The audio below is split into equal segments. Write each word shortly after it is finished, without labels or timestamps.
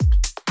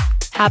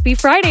Happy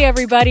Friday,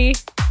 everybody.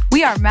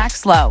 We are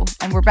Max Lowe,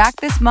 and we're back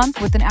this month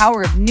with an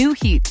hour of new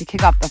heat to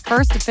kick off the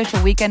first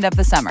official weekend of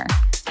the summer,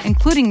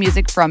 including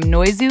music from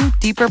Noizu,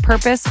 Deeper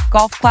Purpose,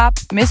 Golf Clap,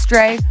 Miss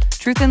Dre,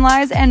 Truth and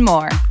Lies, and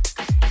more.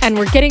 And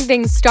we're getting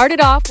things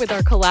started off with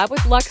our collab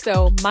with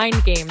Luxo,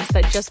 Mind Games,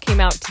 that just came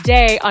out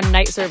today on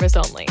night service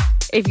only.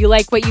 If you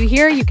like what you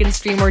hear, you can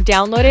stream or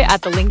download it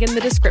at the link in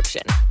the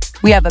description.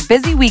 We have a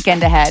busy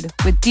weekend ahead,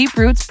 with Deep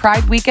Roots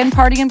Pride Weekend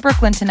Party in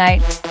Brooklyn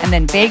tonight, and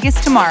then Vegas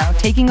tomorrow,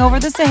 taking over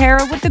the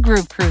Sahara with the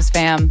Groove Cruise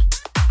fam.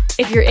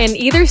 If you're in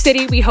either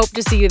city, we hope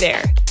to see you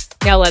there.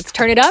 Now let's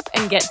turn it up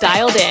and get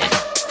dialed in.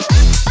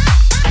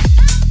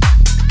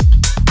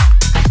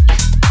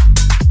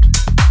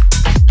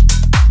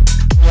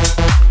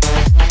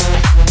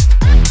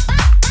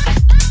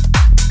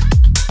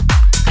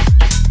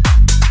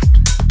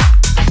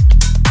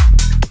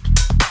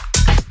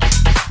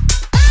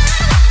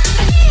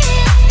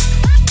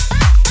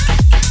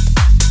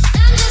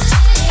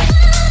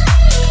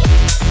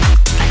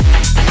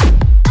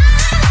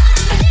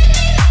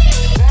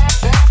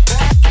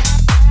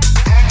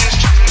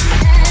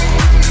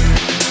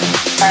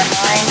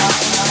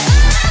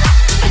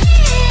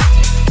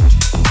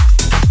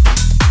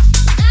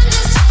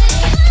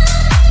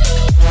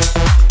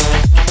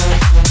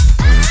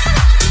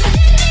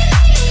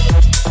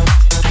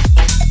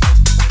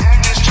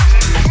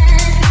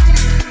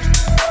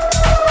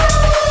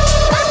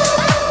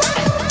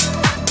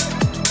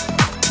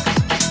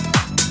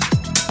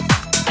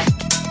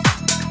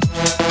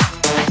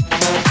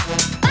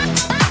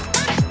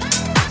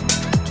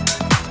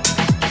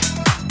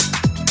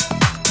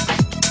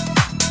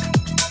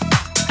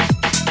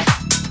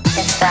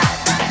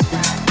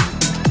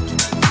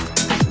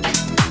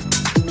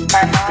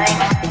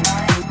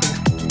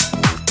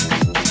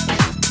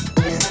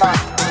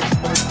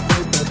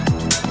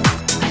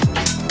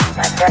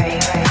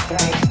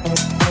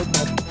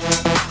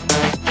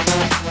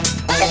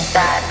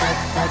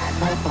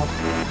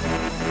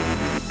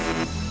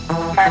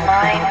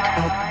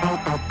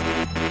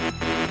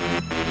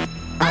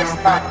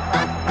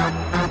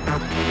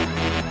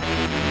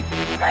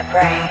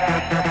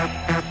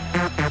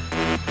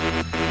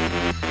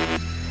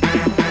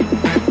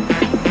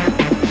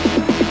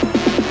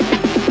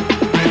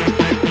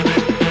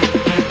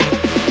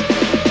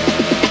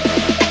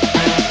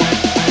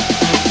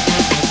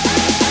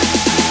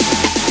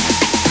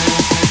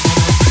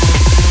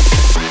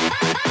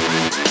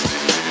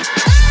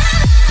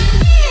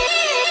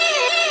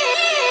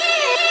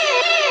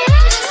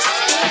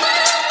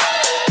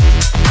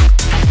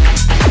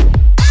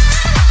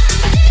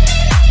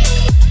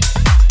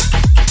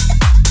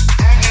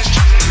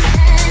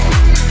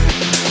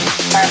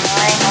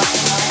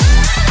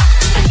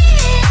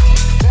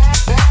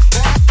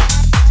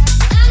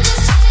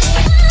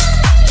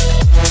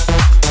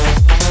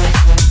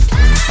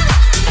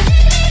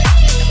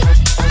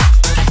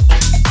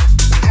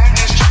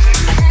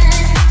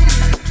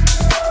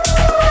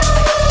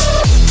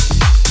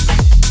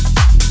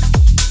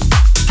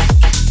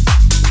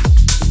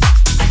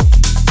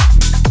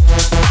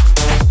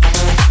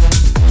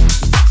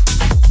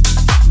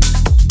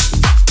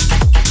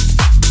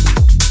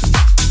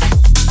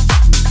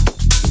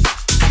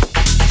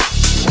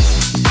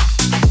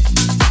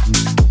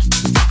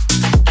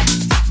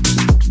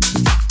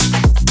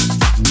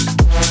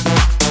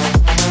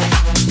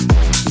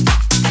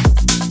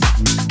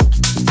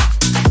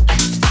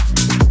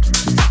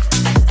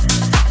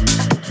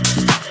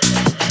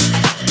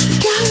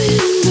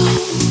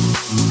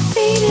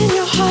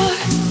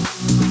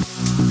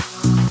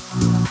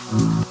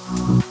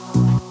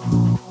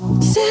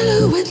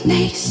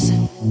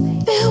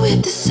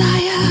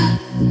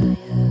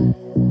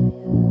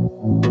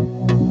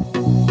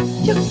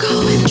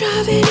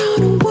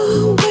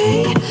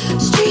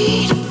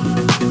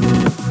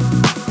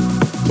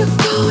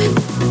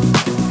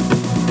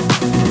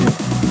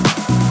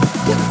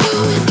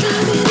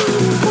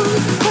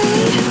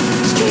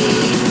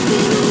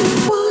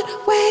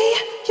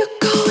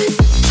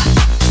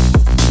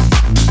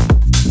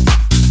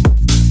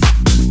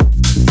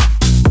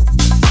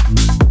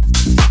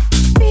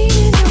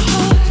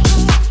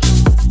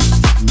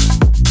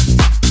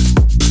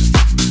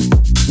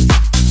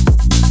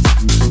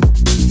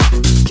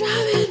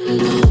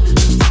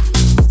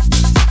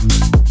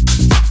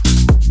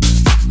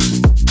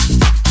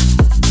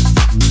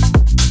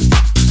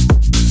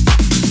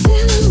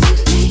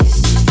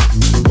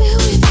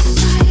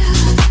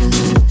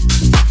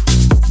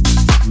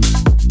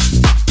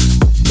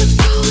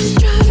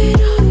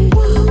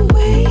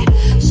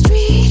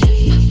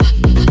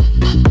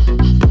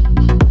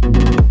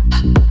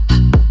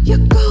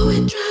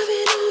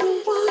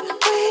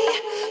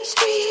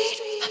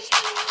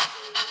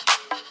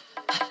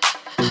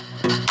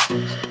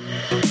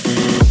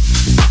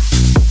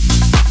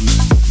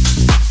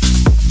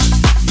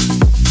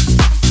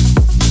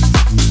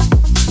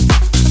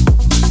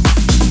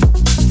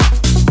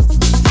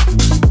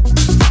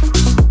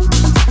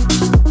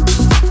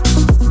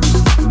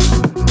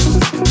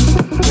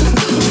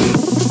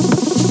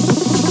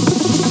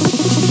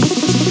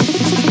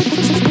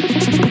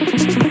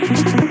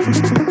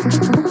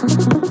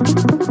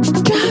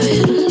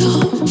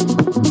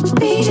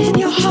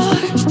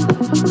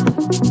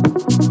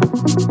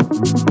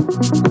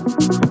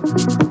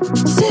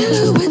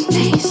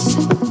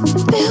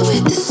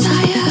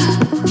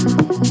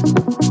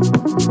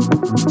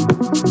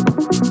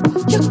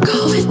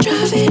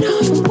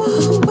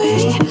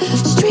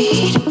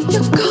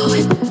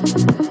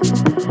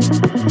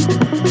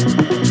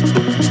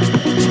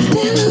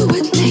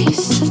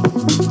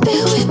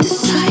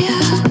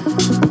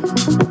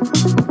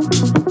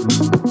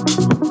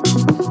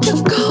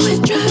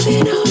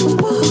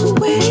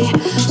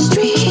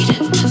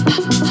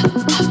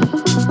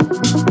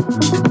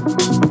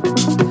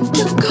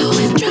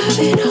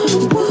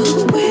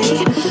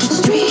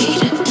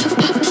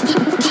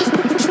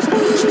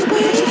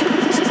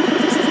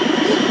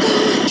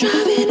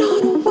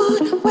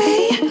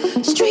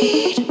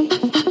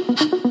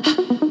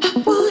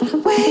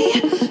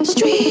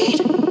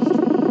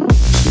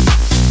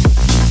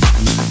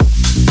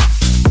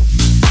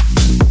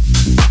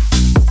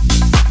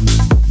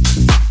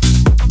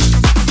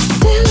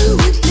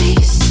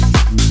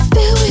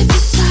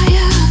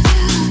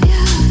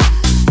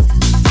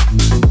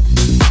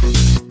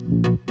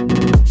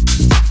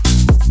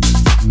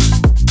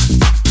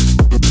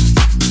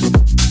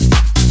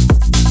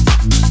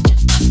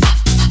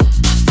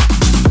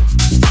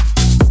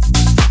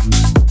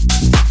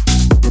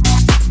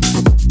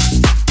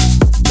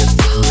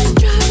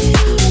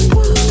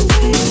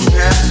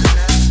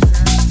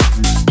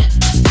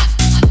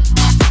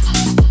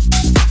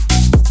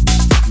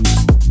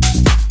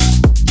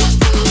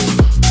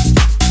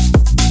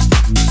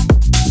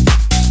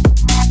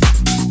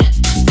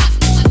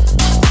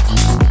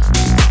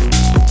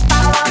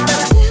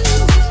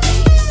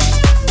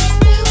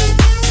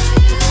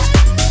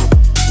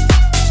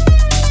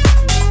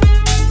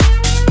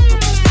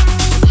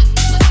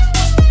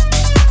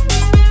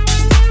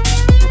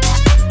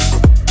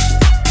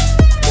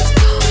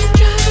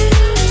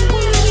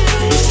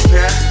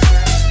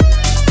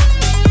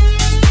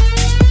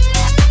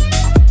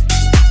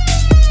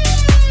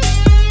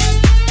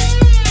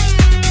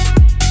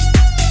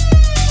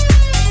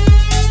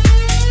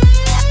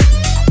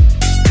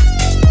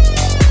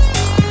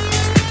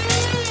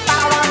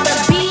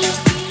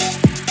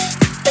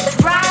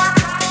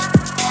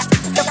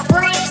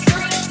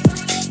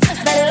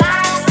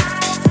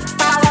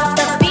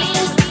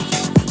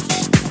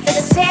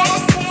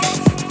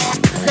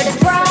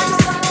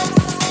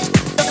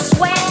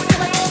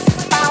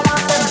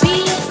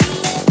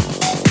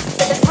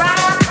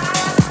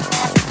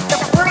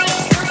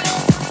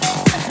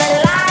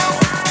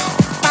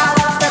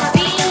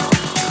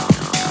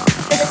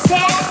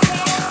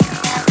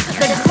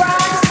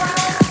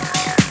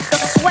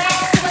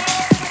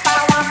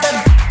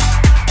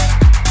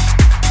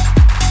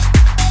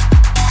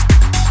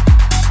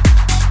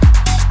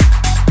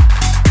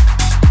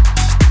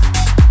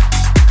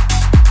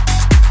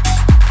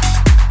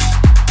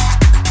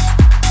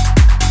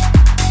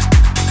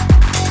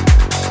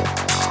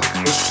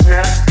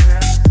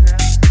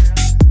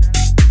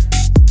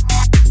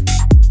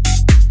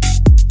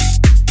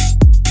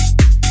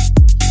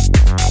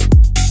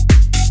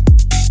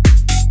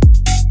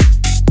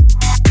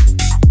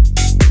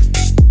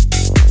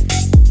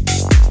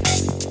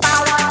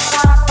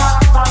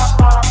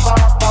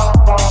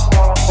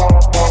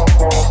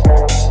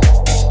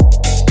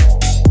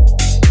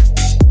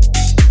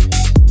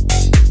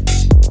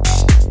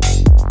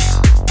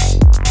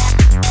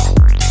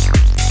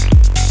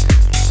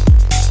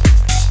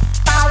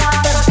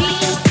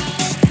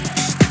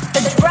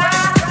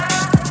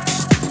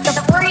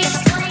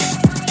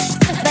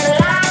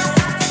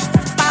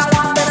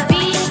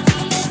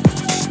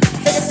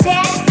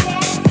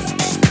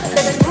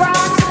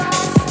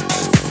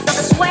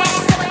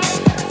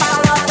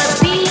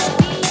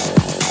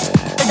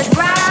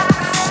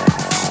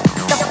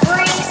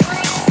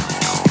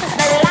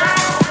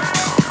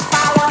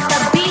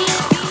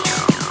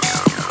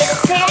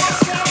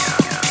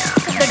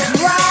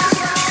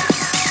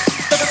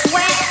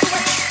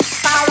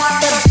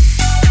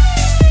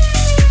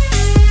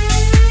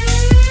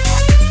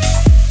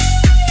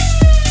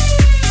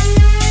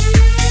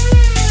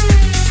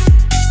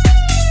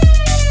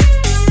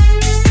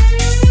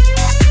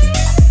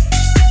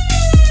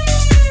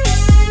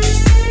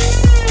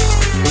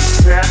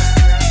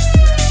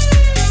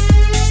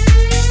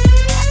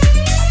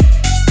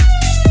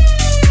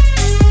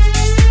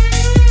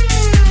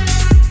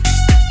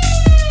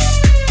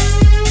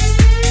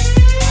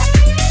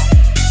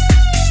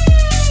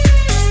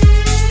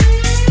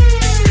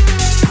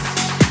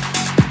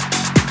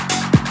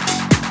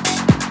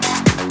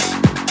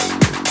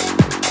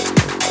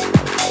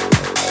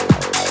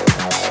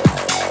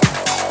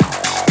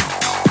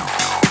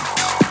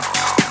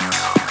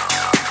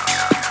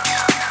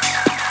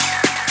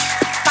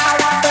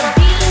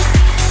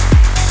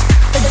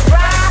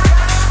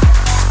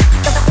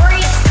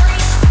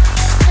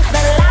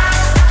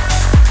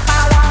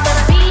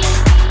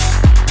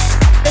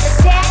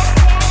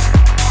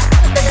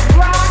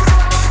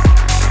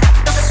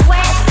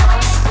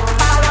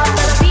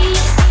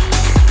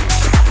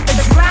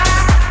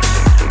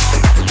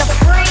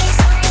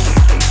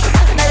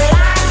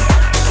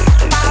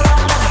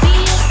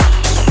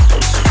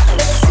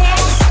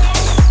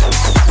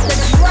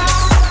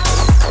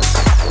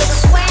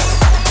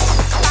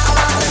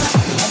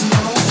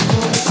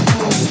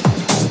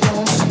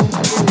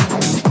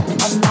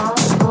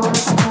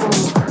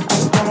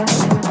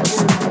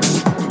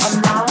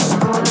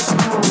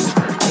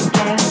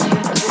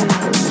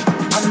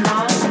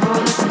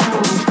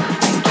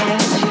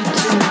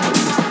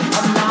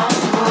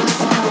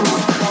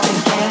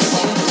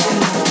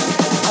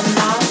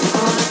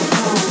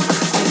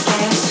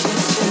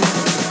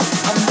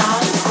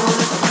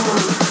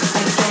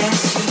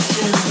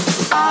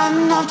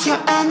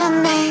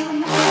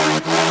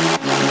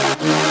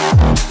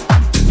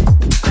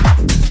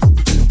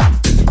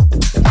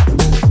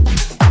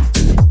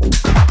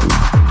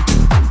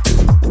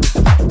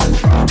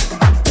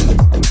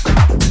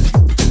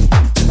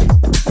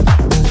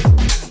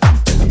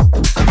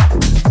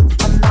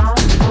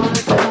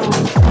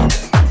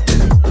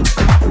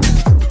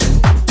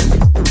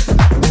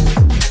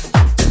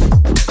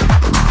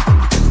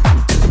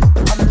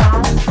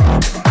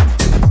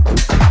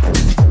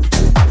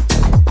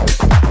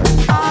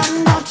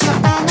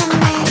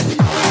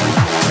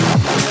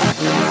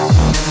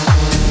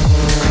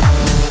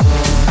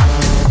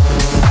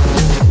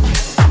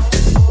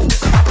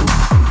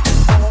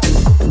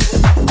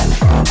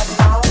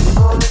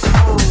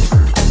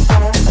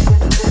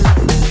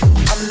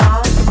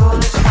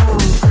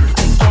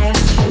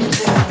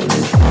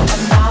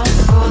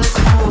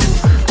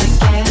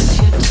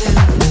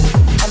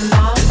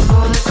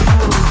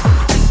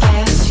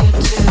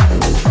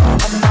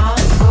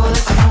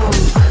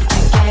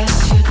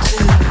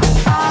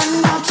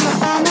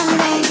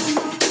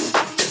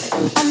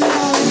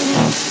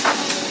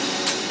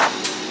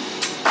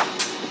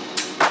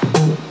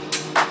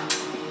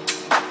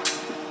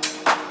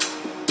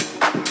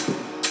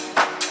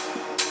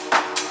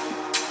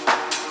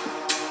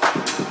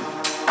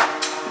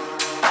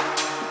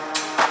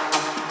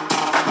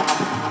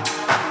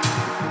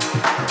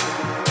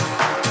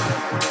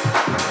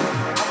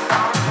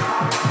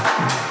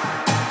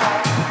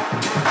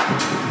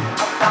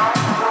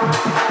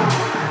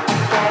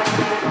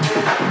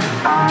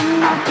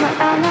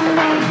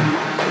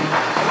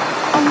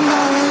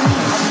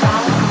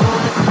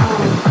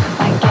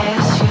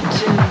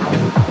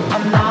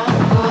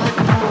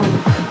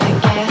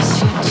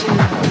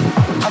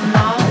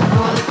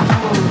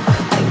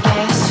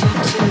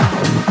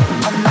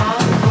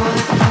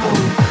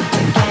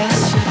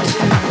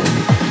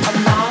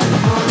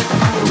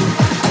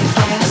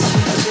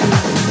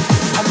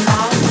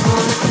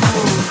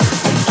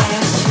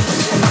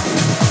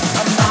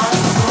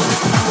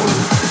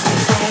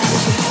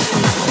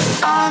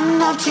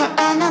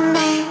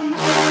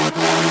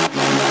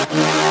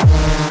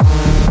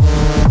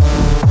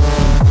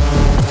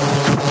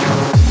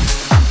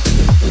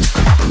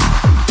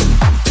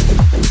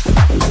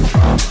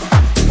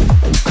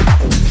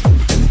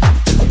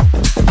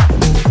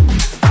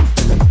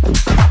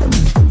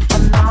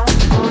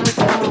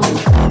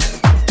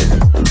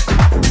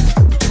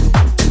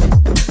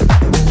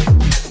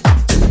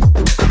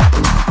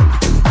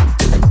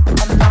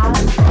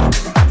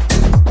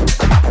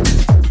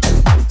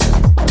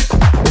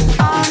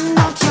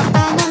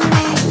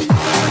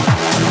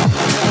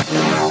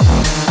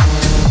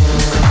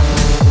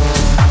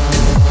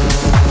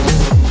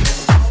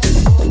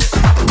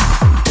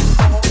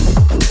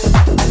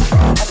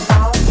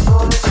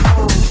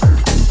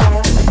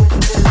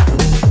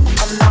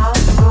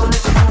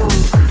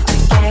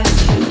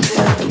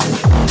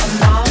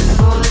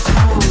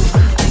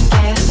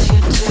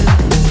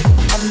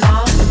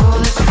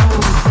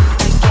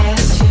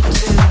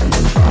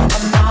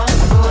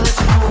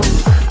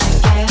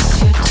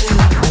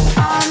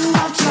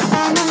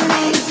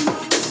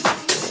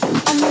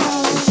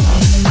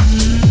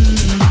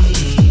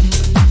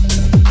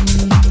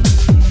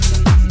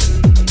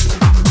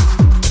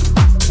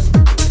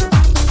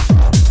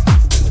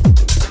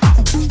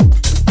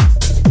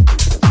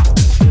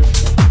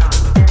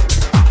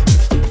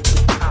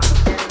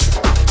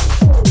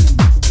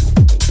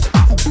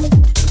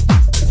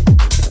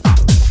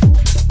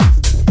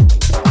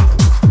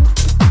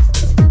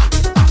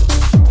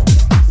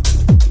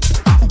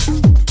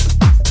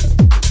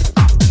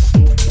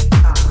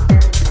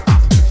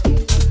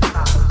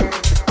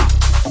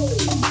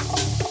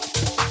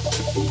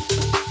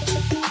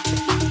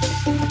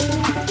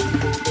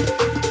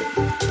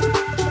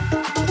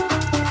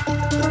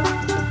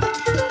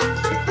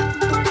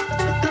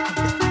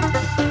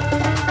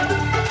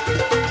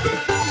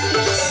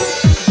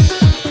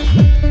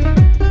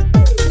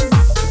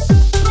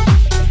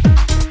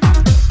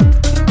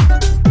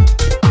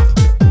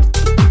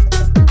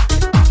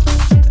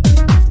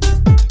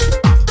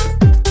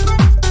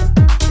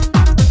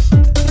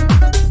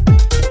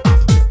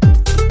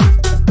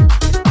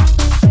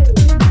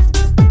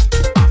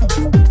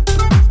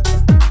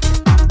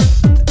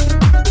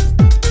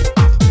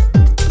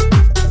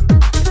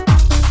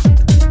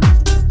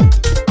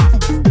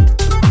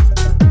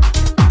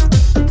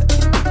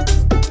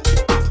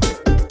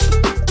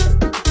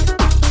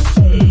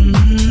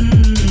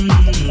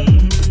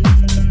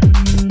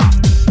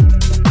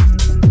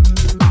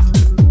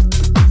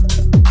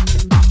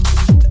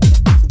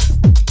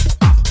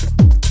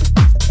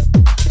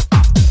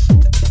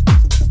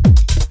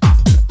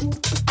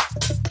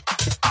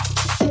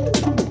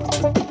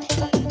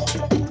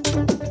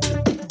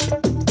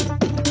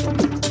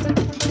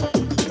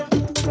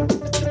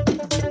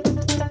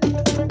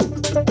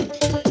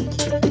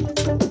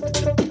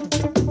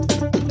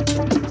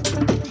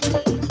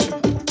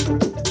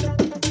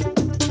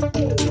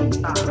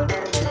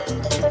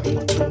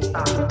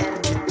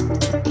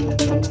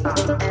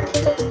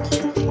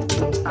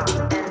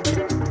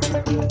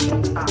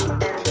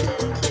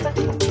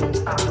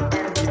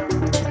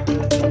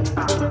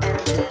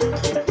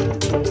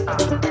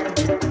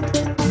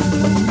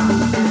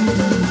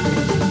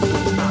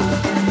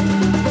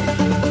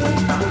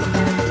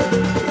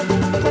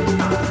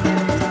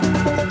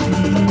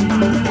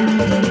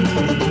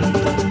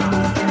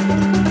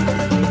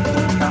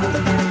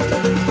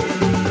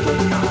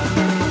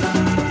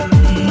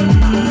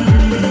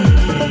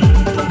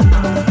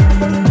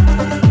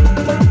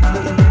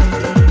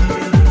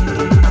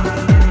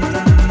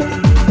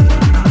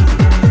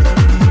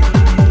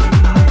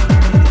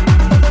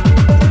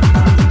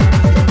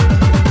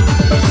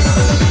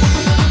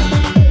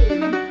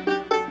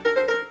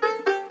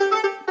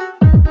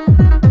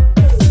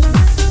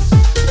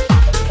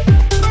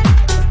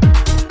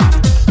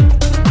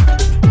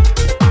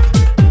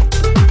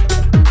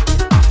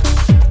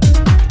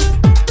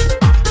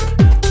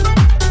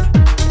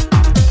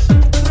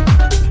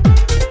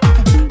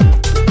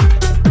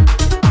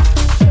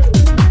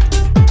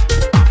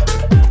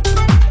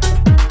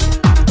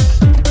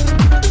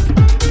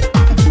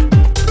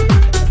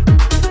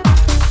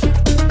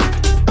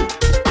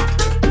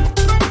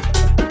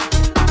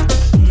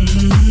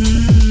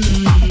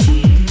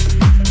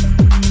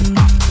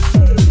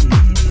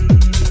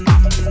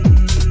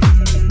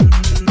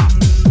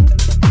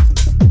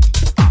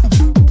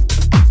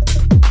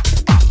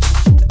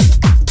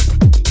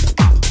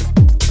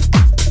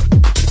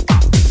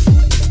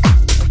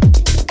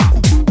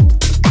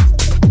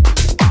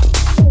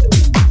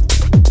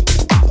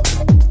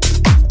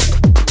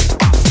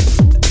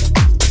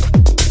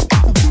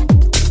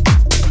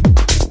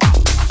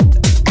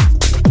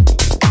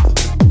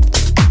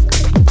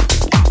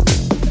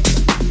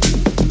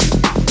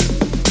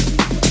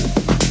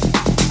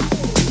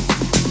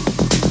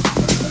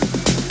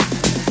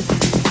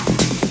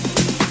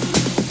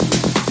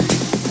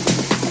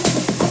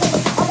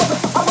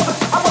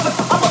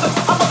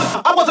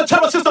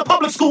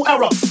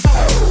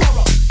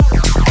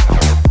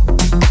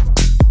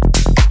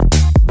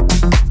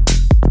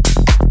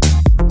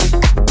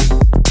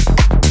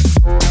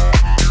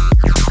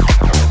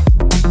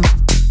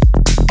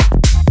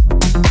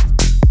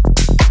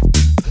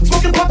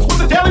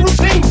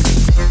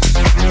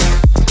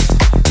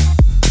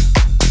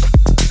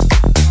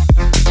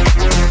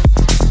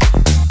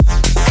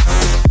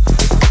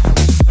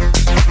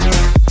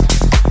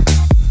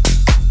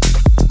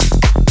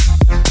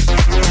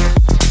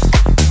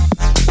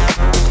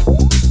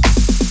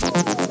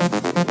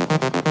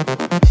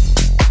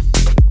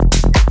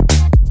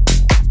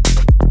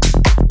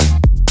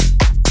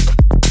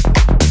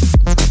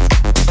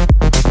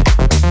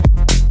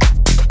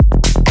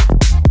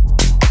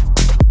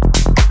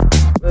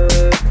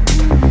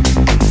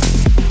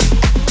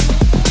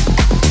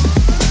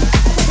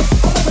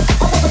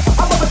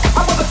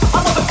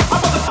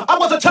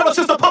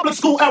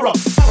 era.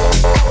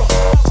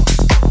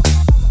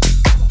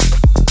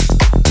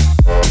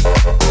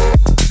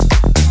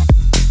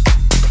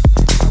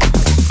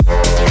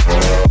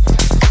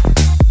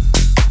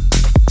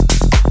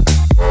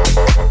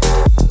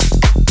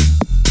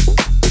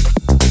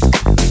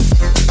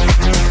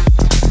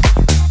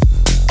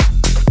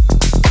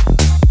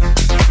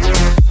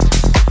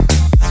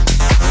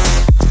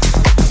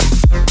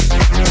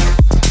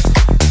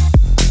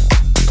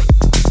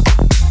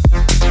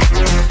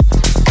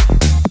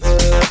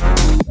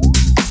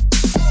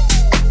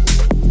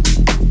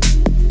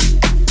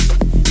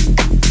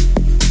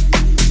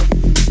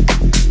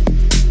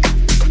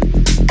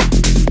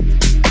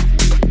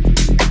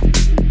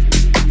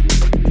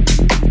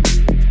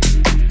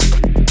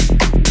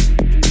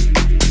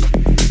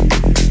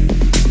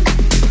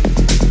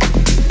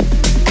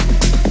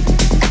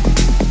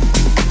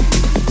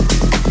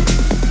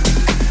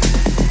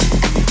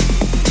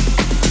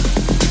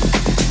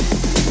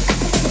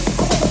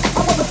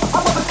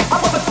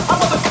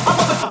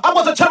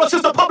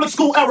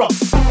 School era.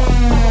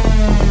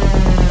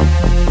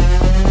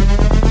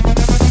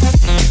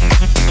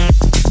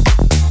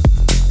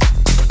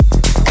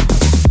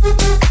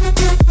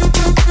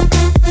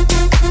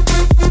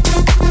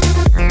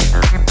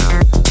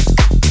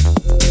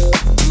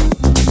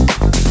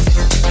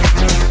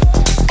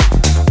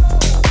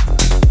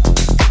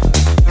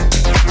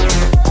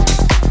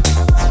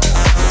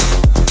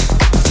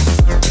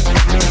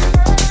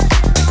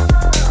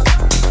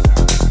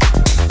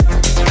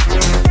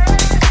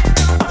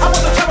 I was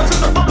a terrorist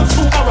in the public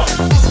school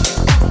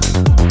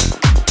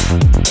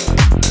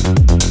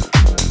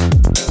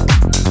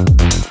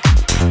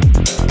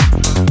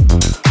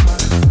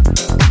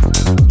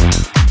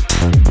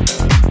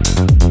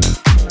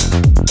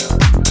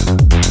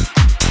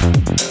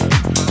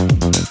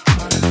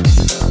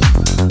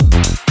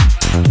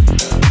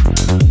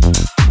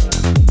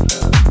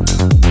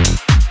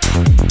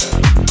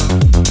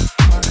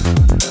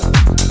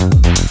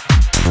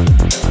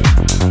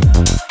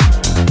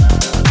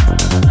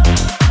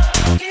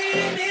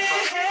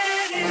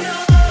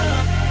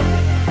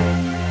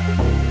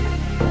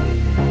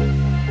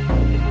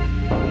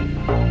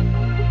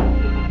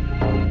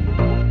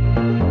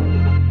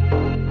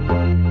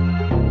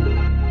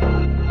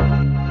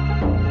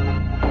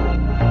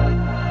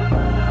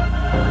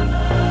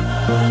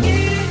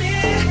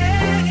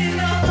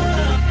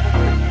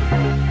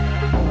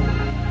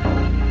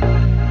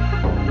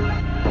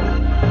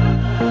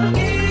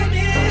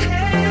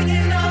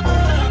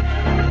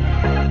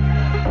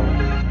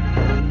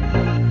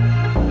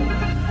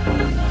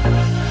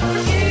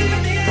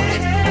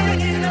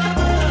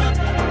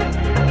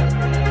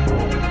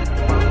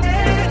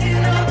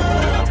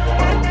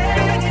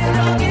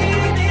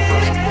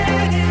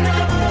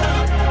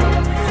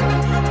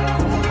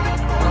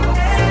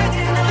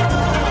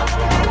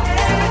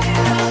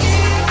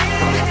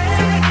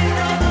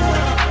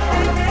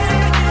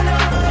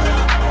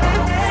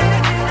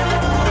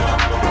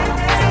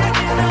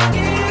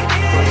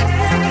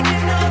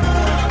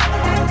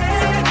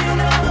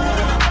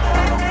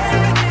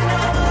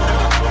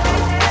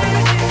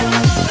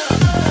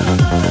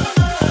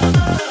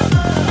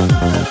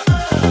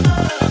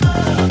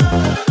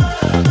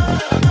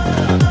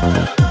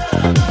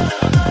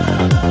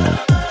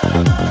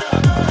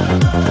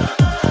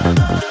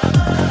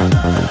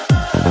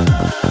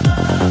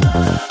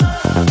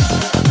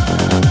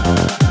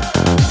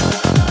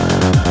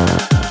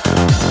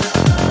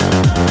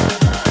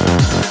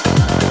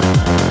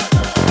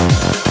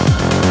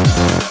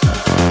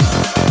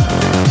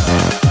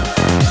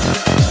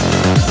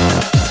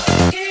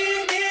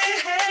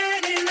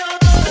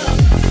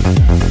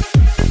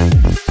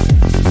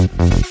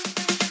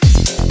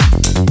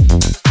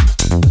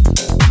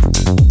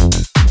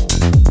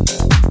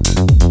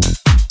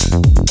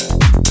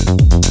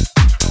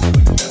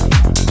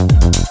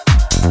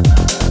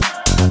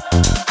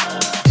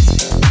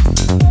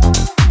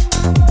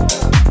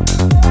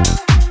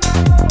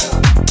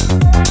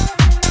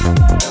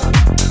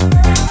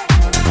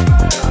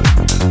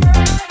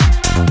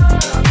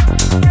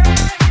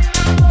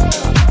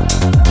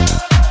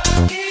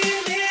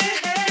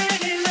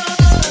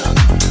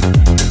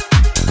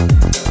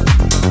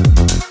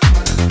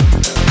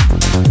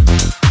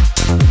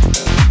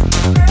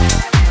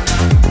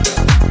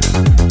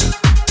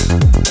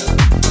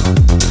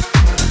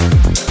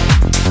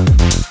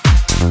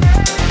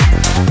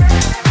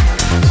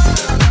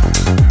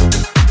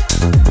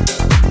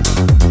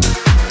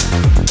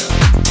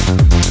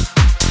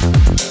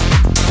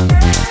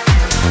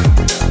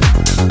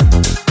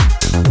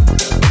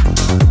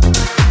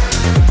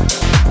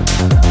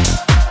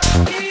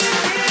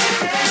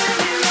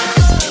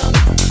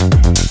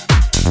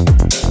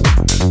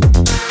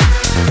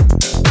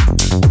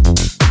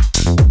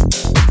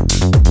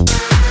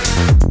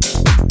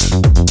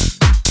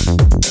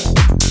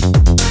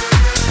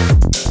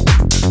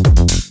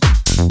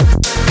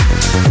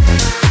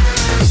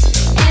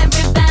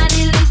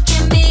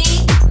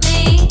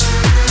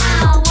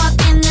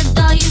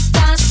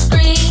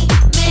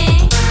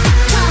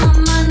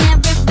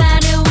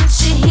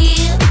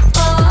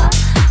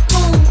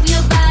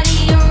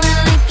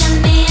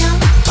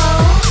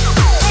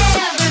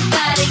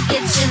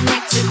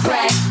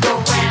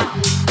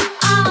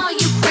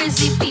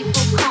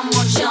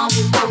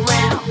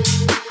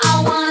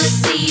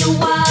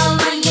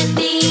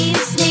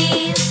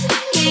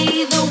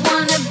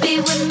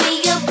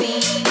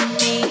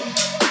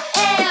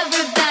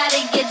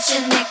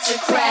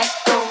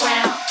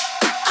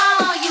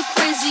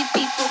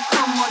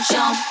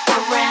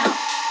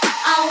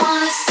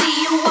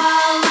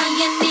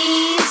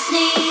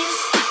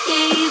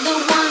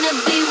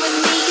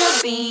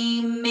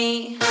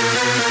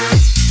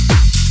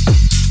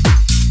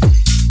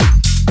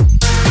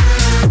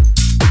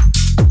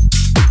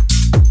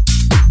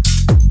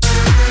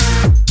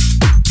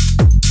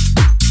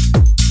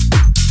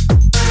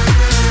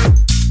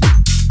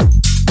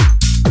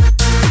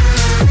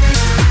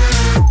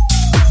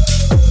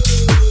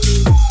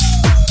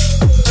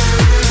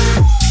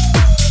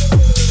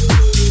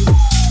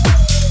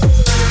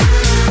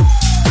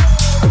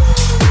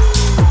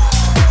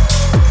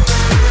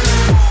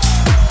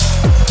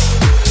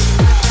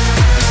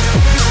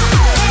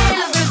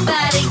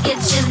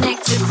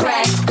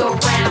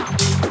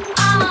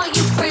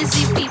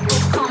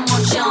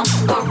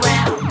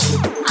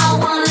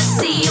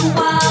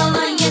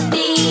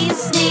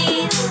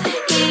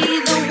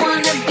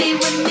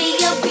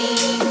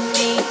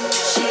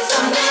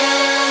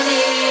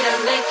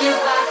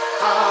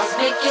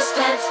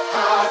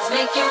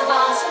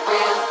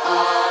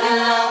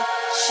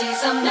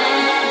She's a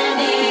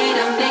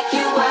man-eater, make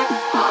you work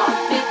hard,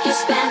 make you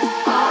spend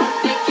hard,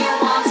 make you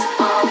want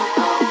all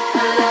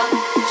her love.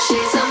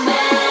 She's a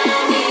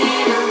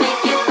man-eater,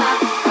 make you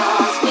buy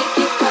cars, make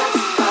you cut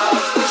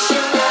cars, wish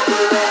you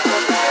never ever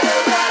met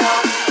her at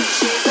all.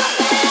 She's a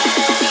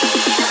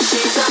man-eater,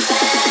 she's a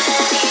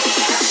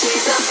man-eater,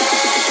 she's a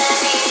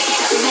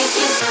man-eater, make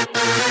you.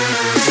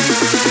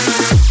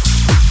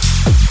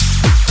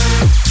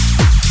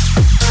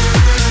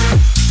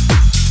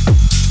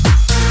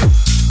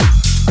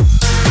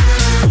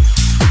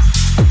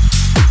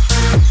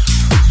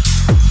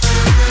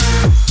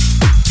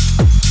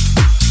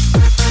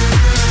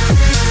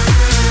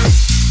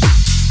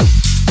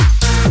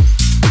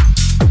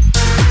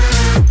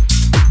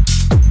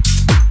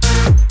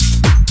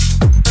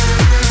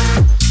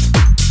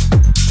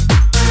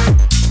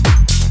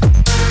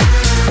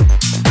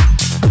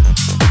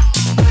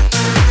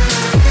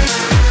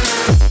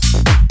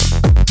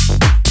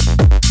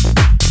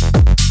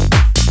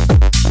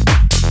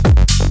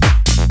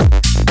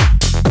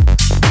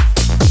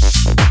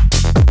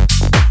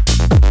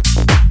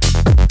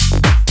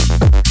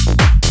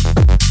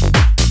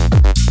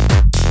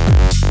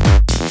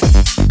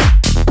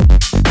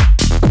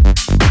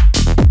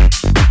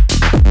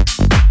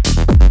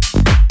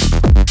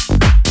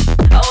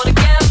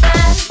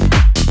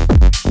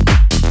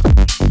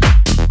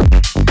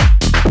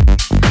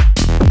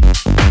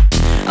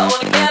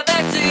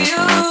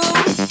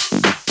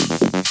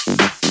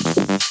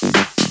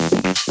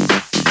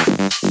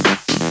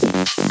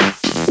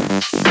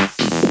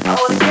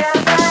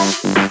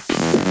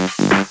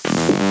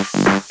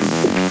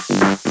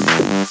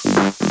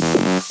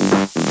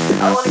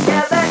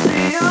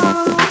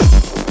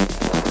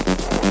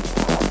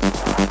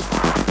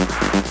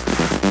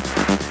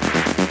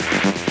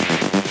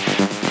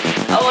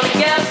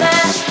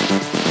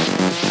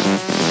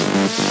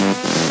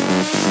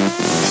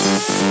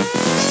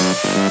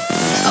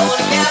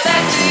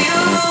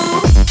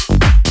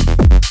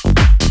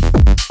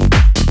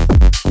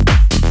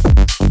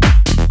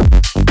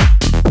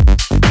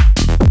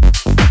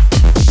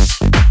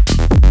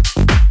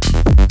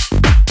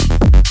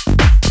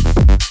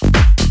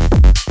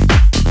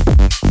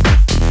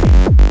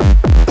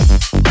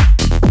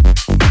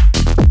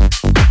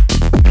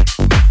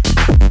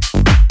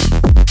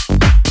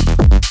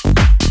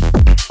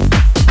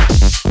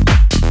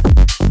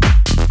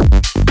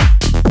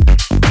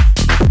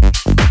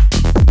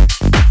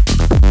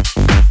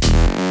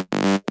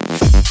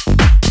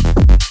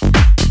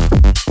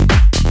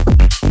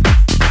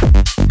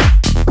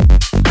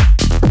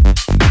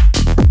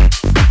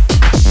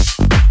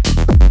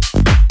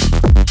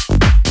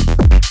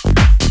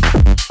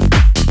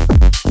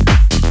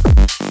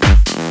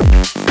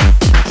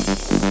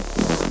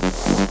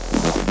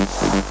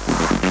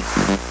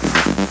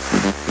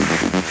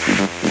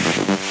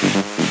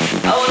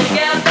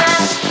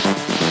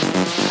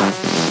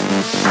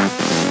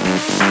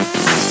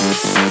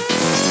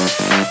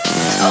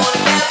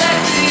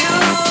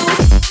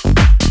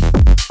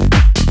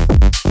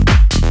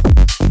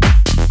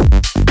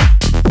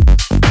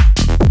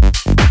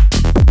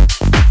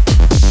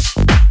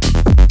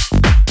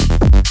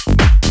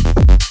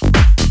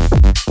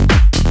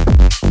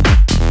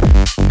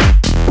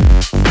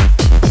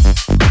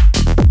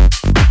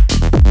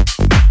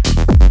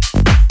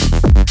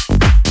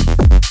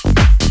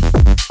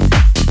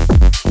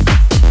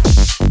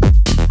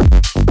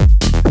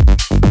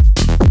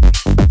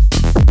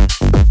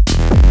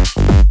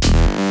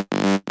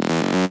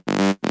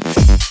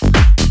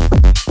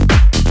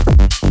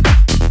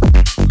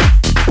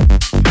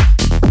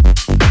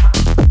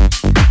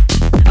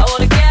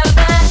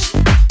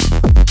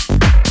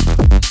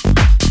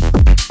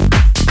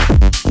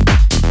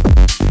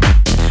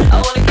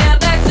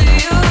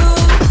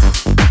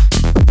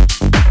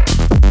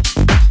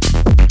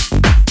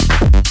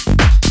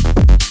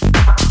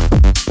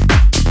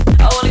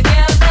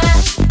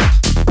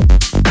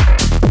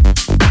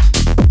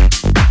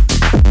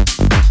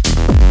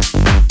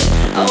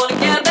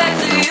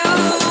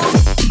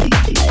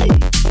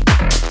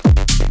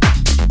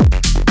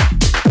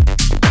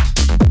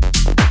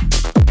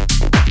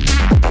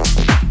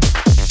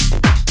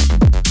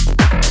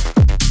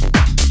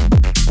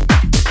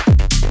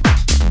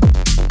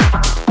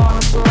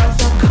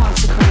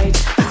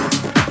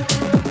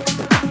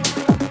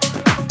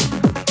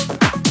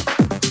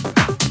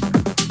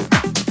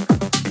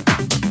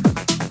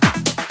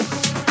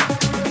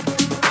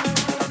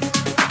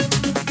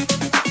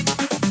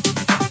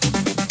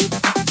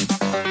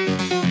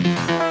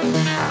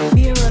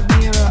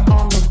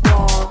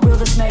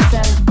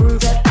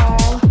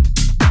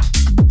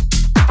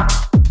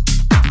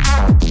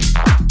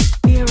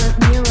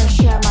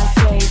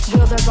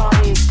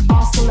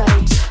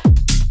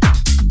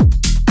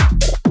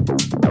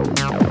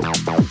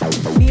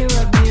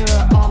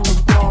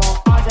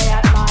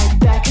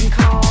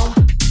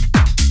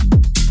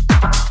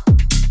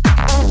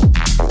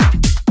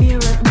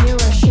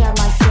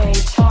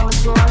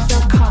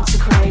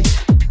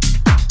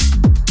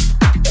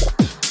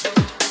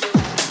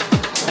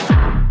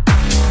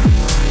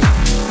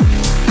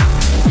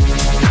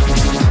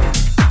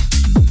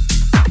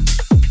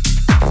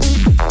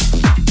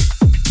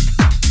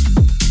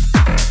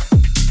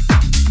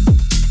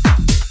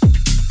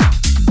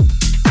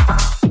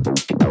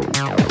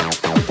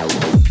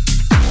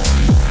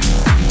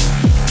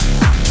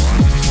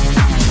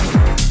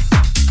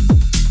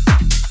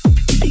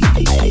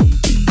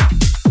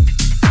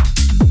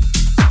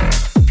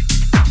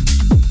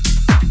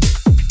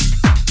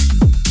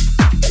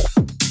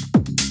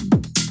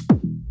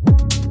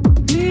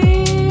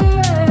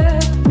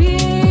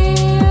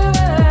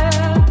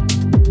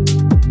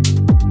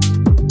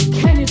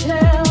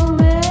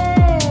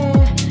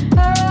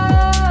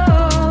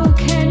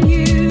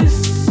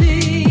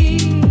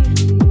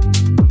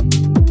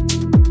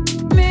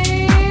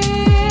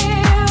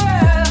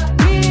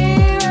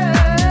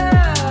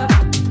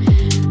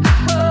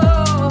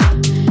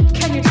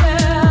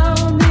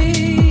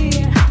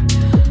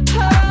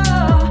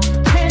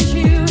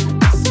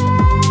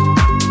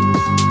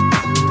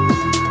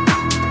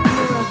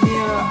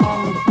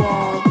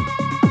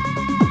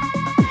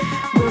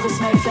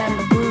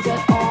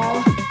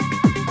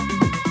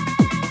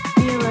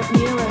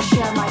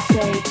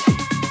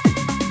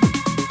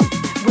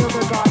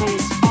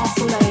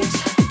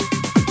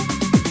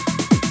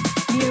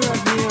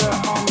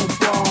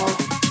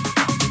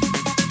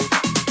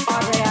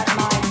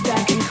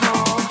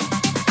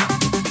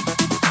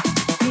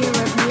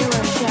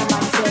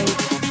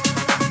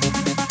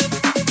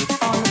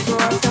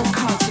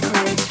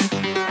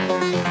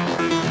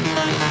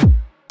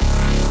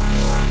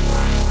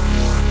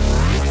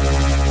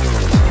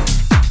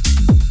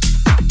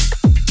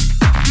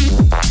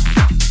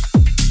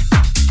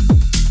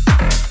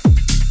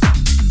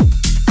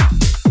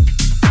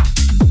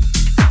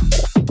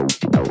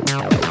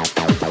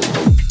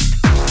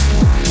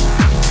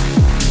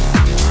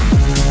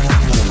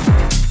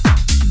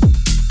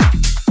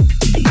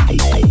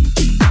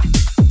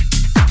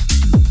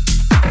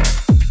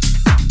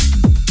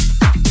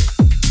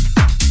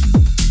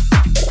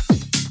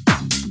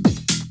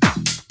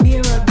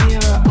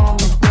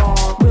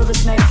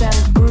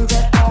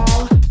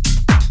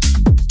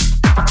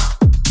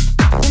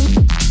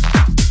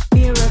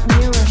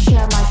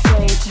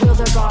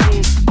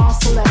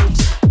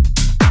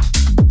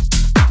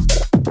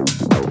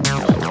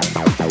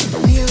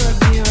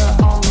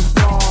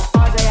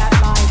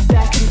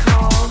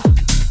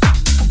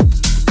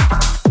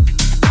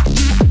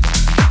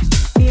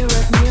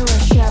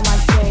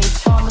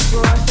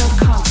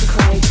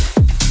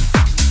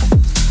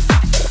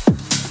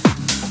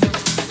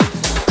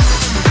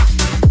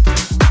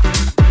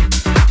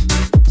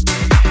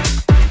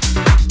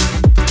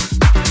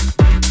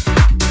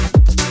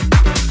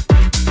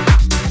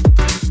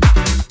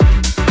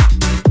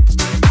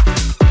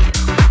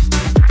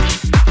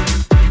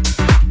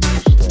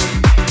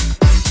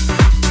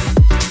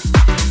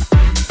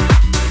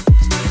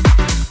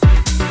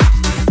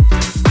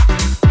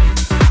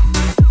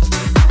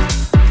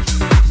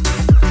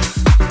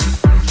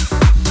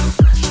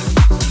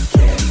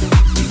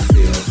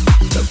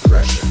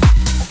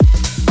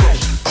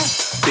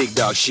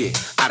 dog shit.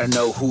 I don't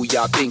know who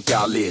y'all think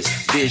y'all is.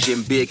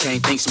 Vision big,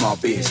 can't think small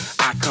biz.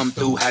 I come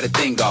through, had a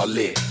thing all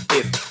lit.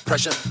 If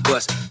pressure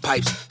bust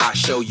pipes, I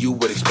show you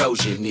what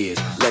explosion is.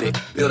 Let it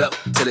build up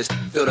till it's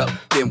filled up,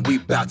 then we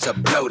bout to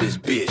blow this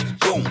bitch.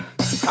 Boom.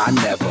 I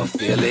never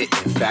feel it.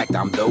 In fact,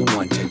 I'm the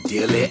one to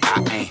deal it.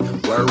 I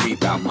ain't worried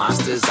about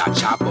monsters. I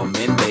chop them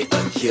in they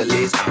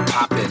Achilles. I'm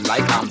popping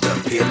like I'm the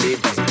pilly.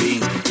 These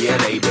beans, yeah,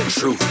 they the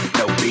truth.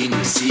 No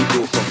beanie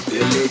seagull from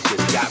village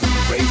just got me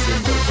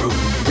raising the roof.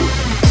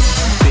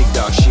 Big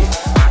dog shit.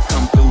 I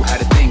come through,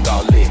 had a thing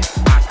all lit.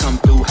 I come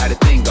through, had a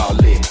thing all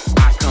lit.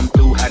 I come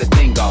through, had a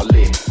thing all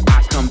lit.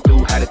 I come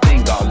through, had a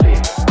thing all lit.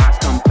 I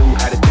come through,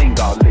 had a thing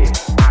all lit.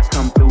 I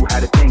come through,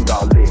 had a thing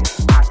all lit.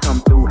 I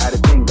come through, had a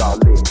thing all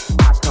lit.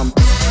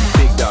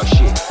 Big dog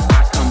shit.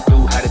 I come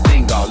through, had a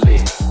thing all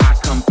lit. I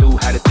come through,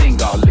 had a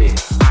thing all lit.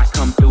 I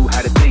come through,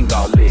 had a thing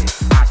all lit.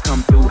 I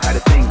come through, had a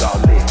thing all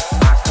lit.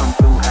 I come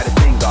through, had a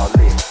thing all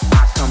lit.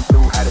 I come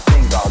through, had a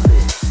thing all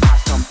lit. I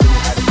come through,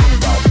 had a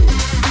thing all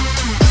lit.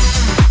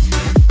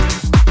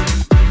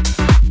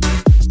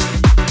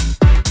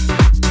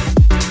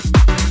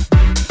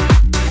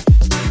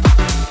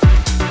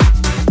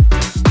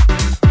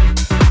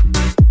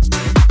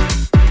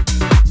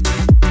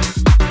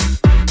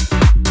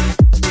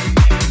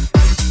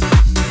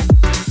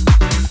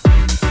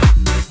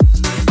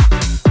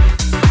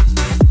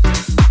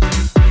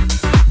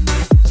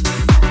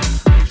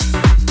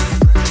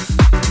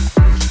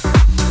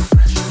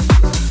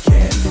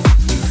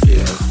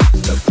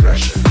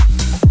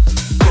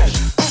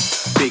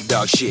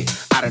 Shit,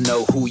 I don't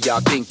know who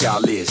y'all think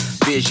y'all is.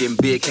 Vision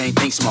big, can't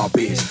think small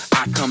biz.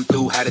 I come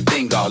through, had a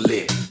thing all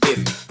lit.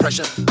 If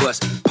pressure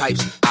bust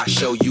pipes, I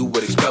show you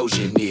what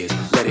explosion is.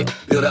 Let it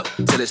build up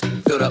till it's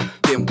filled up,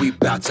 then we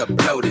bout to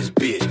blow this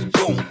bitch.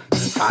 Boom.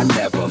 I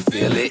never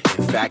feel it.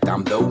 In fact,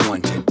 I'm the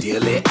one to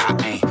deal it. I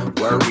ain't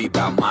worried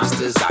about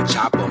monsters. I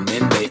chop them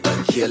in they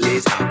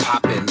Achilles. I'm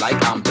popping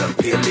like I'm the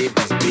pilly.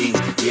 These beans,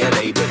 yeah,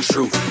 they the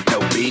truth. No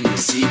beanie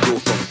seagull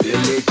from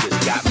village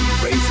just got me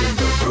raising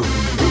the roof.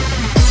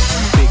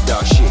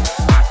 Dog shit.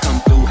 I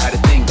come through, had a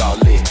thing all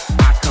lit.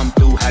 I come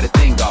through, had a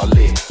thing all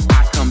lit.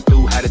 I come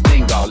through, had a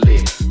thing all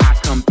lit. I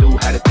come through,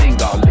 had a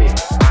thing all lit.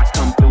 I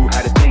come through,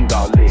 had a thing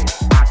all lit.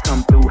 I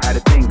come through, had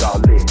a thing all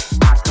lit.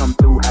 I come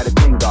through, had a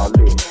thing all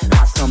lit.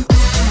 I come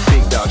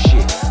big dog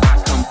shit. I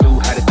come through,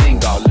 had a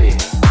thing all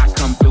lit. I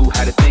come through,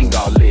 had a thing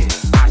all lit.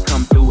 I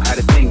come through, had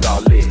a thing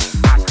all lit.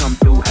 I come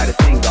through, had a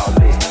thing all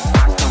lit.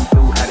 I come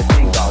through, had a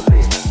thing all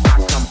lit.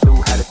 I come through,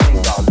 had a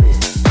thing all lit.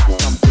 I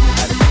come through,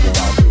 had a thing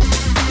all lit.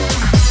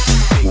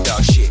 Big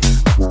dog shit,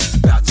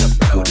 bout to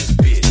blow this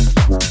bitch.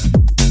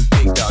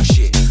 Big dog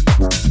shit,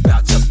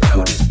 bout to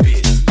blow this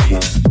bitch.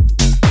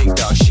 Big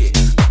dog shit,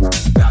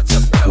 bout to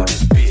blow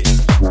this bitch.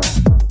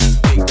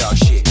 Big dog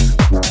shit,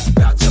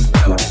 bout to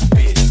blow this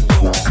bitch.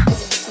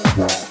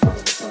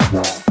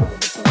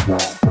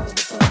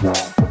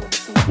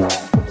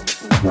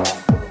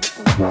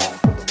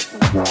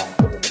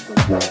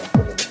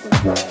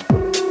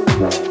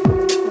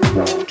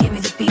 Give me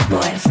the beat,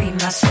 boy, and free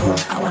my soul.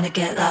 I wanna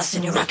get lost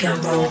in your rock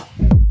and roll.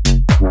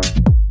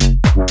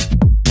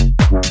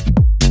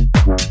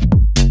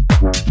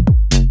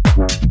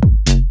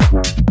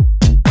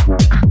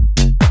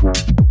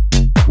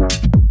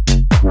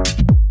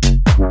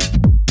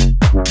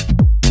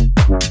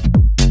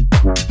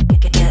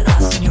 Get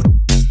lost in your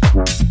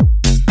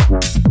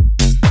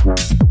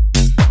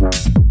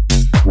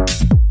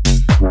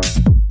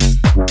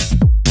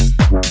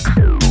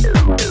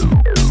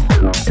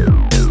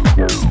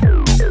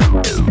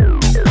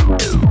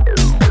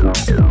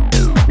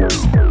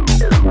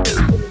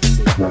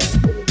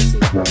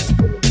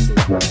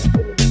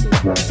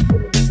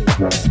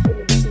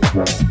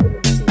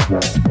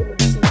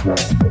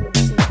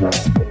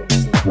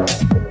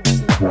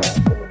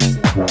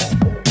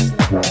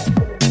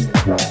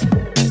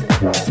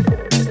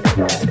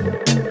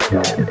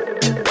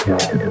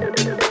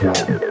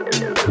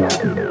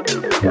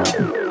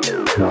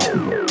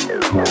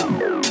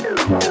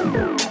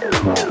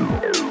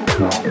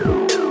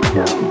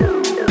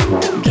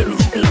Give me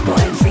the beat, boy,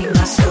 and free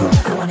my soul.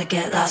 I wanna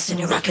get lost in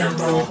your rock and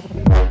roll.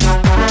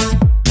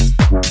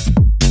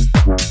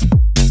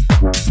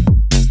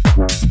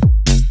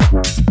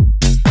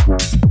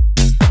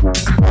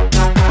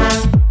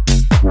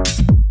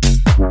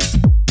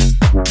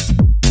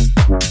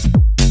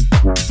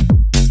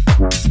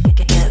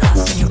 Get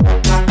lost in your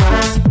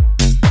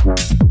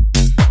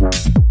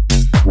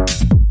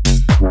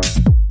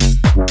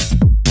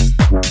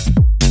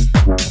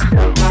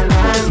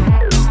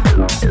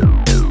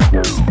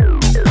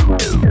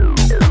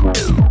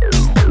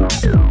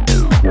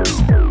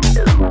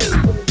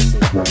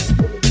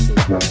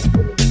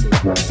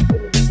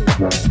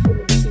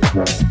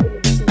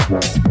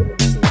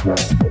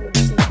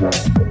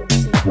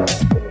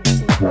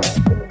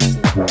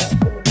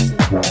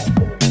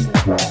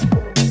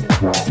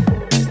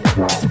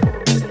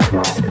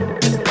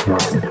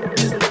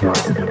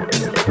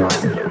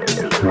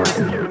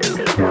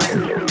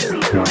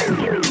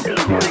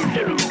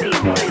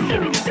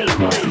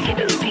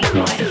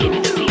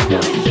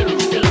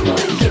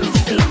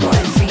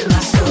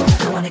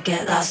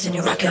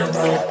rock and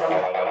roll.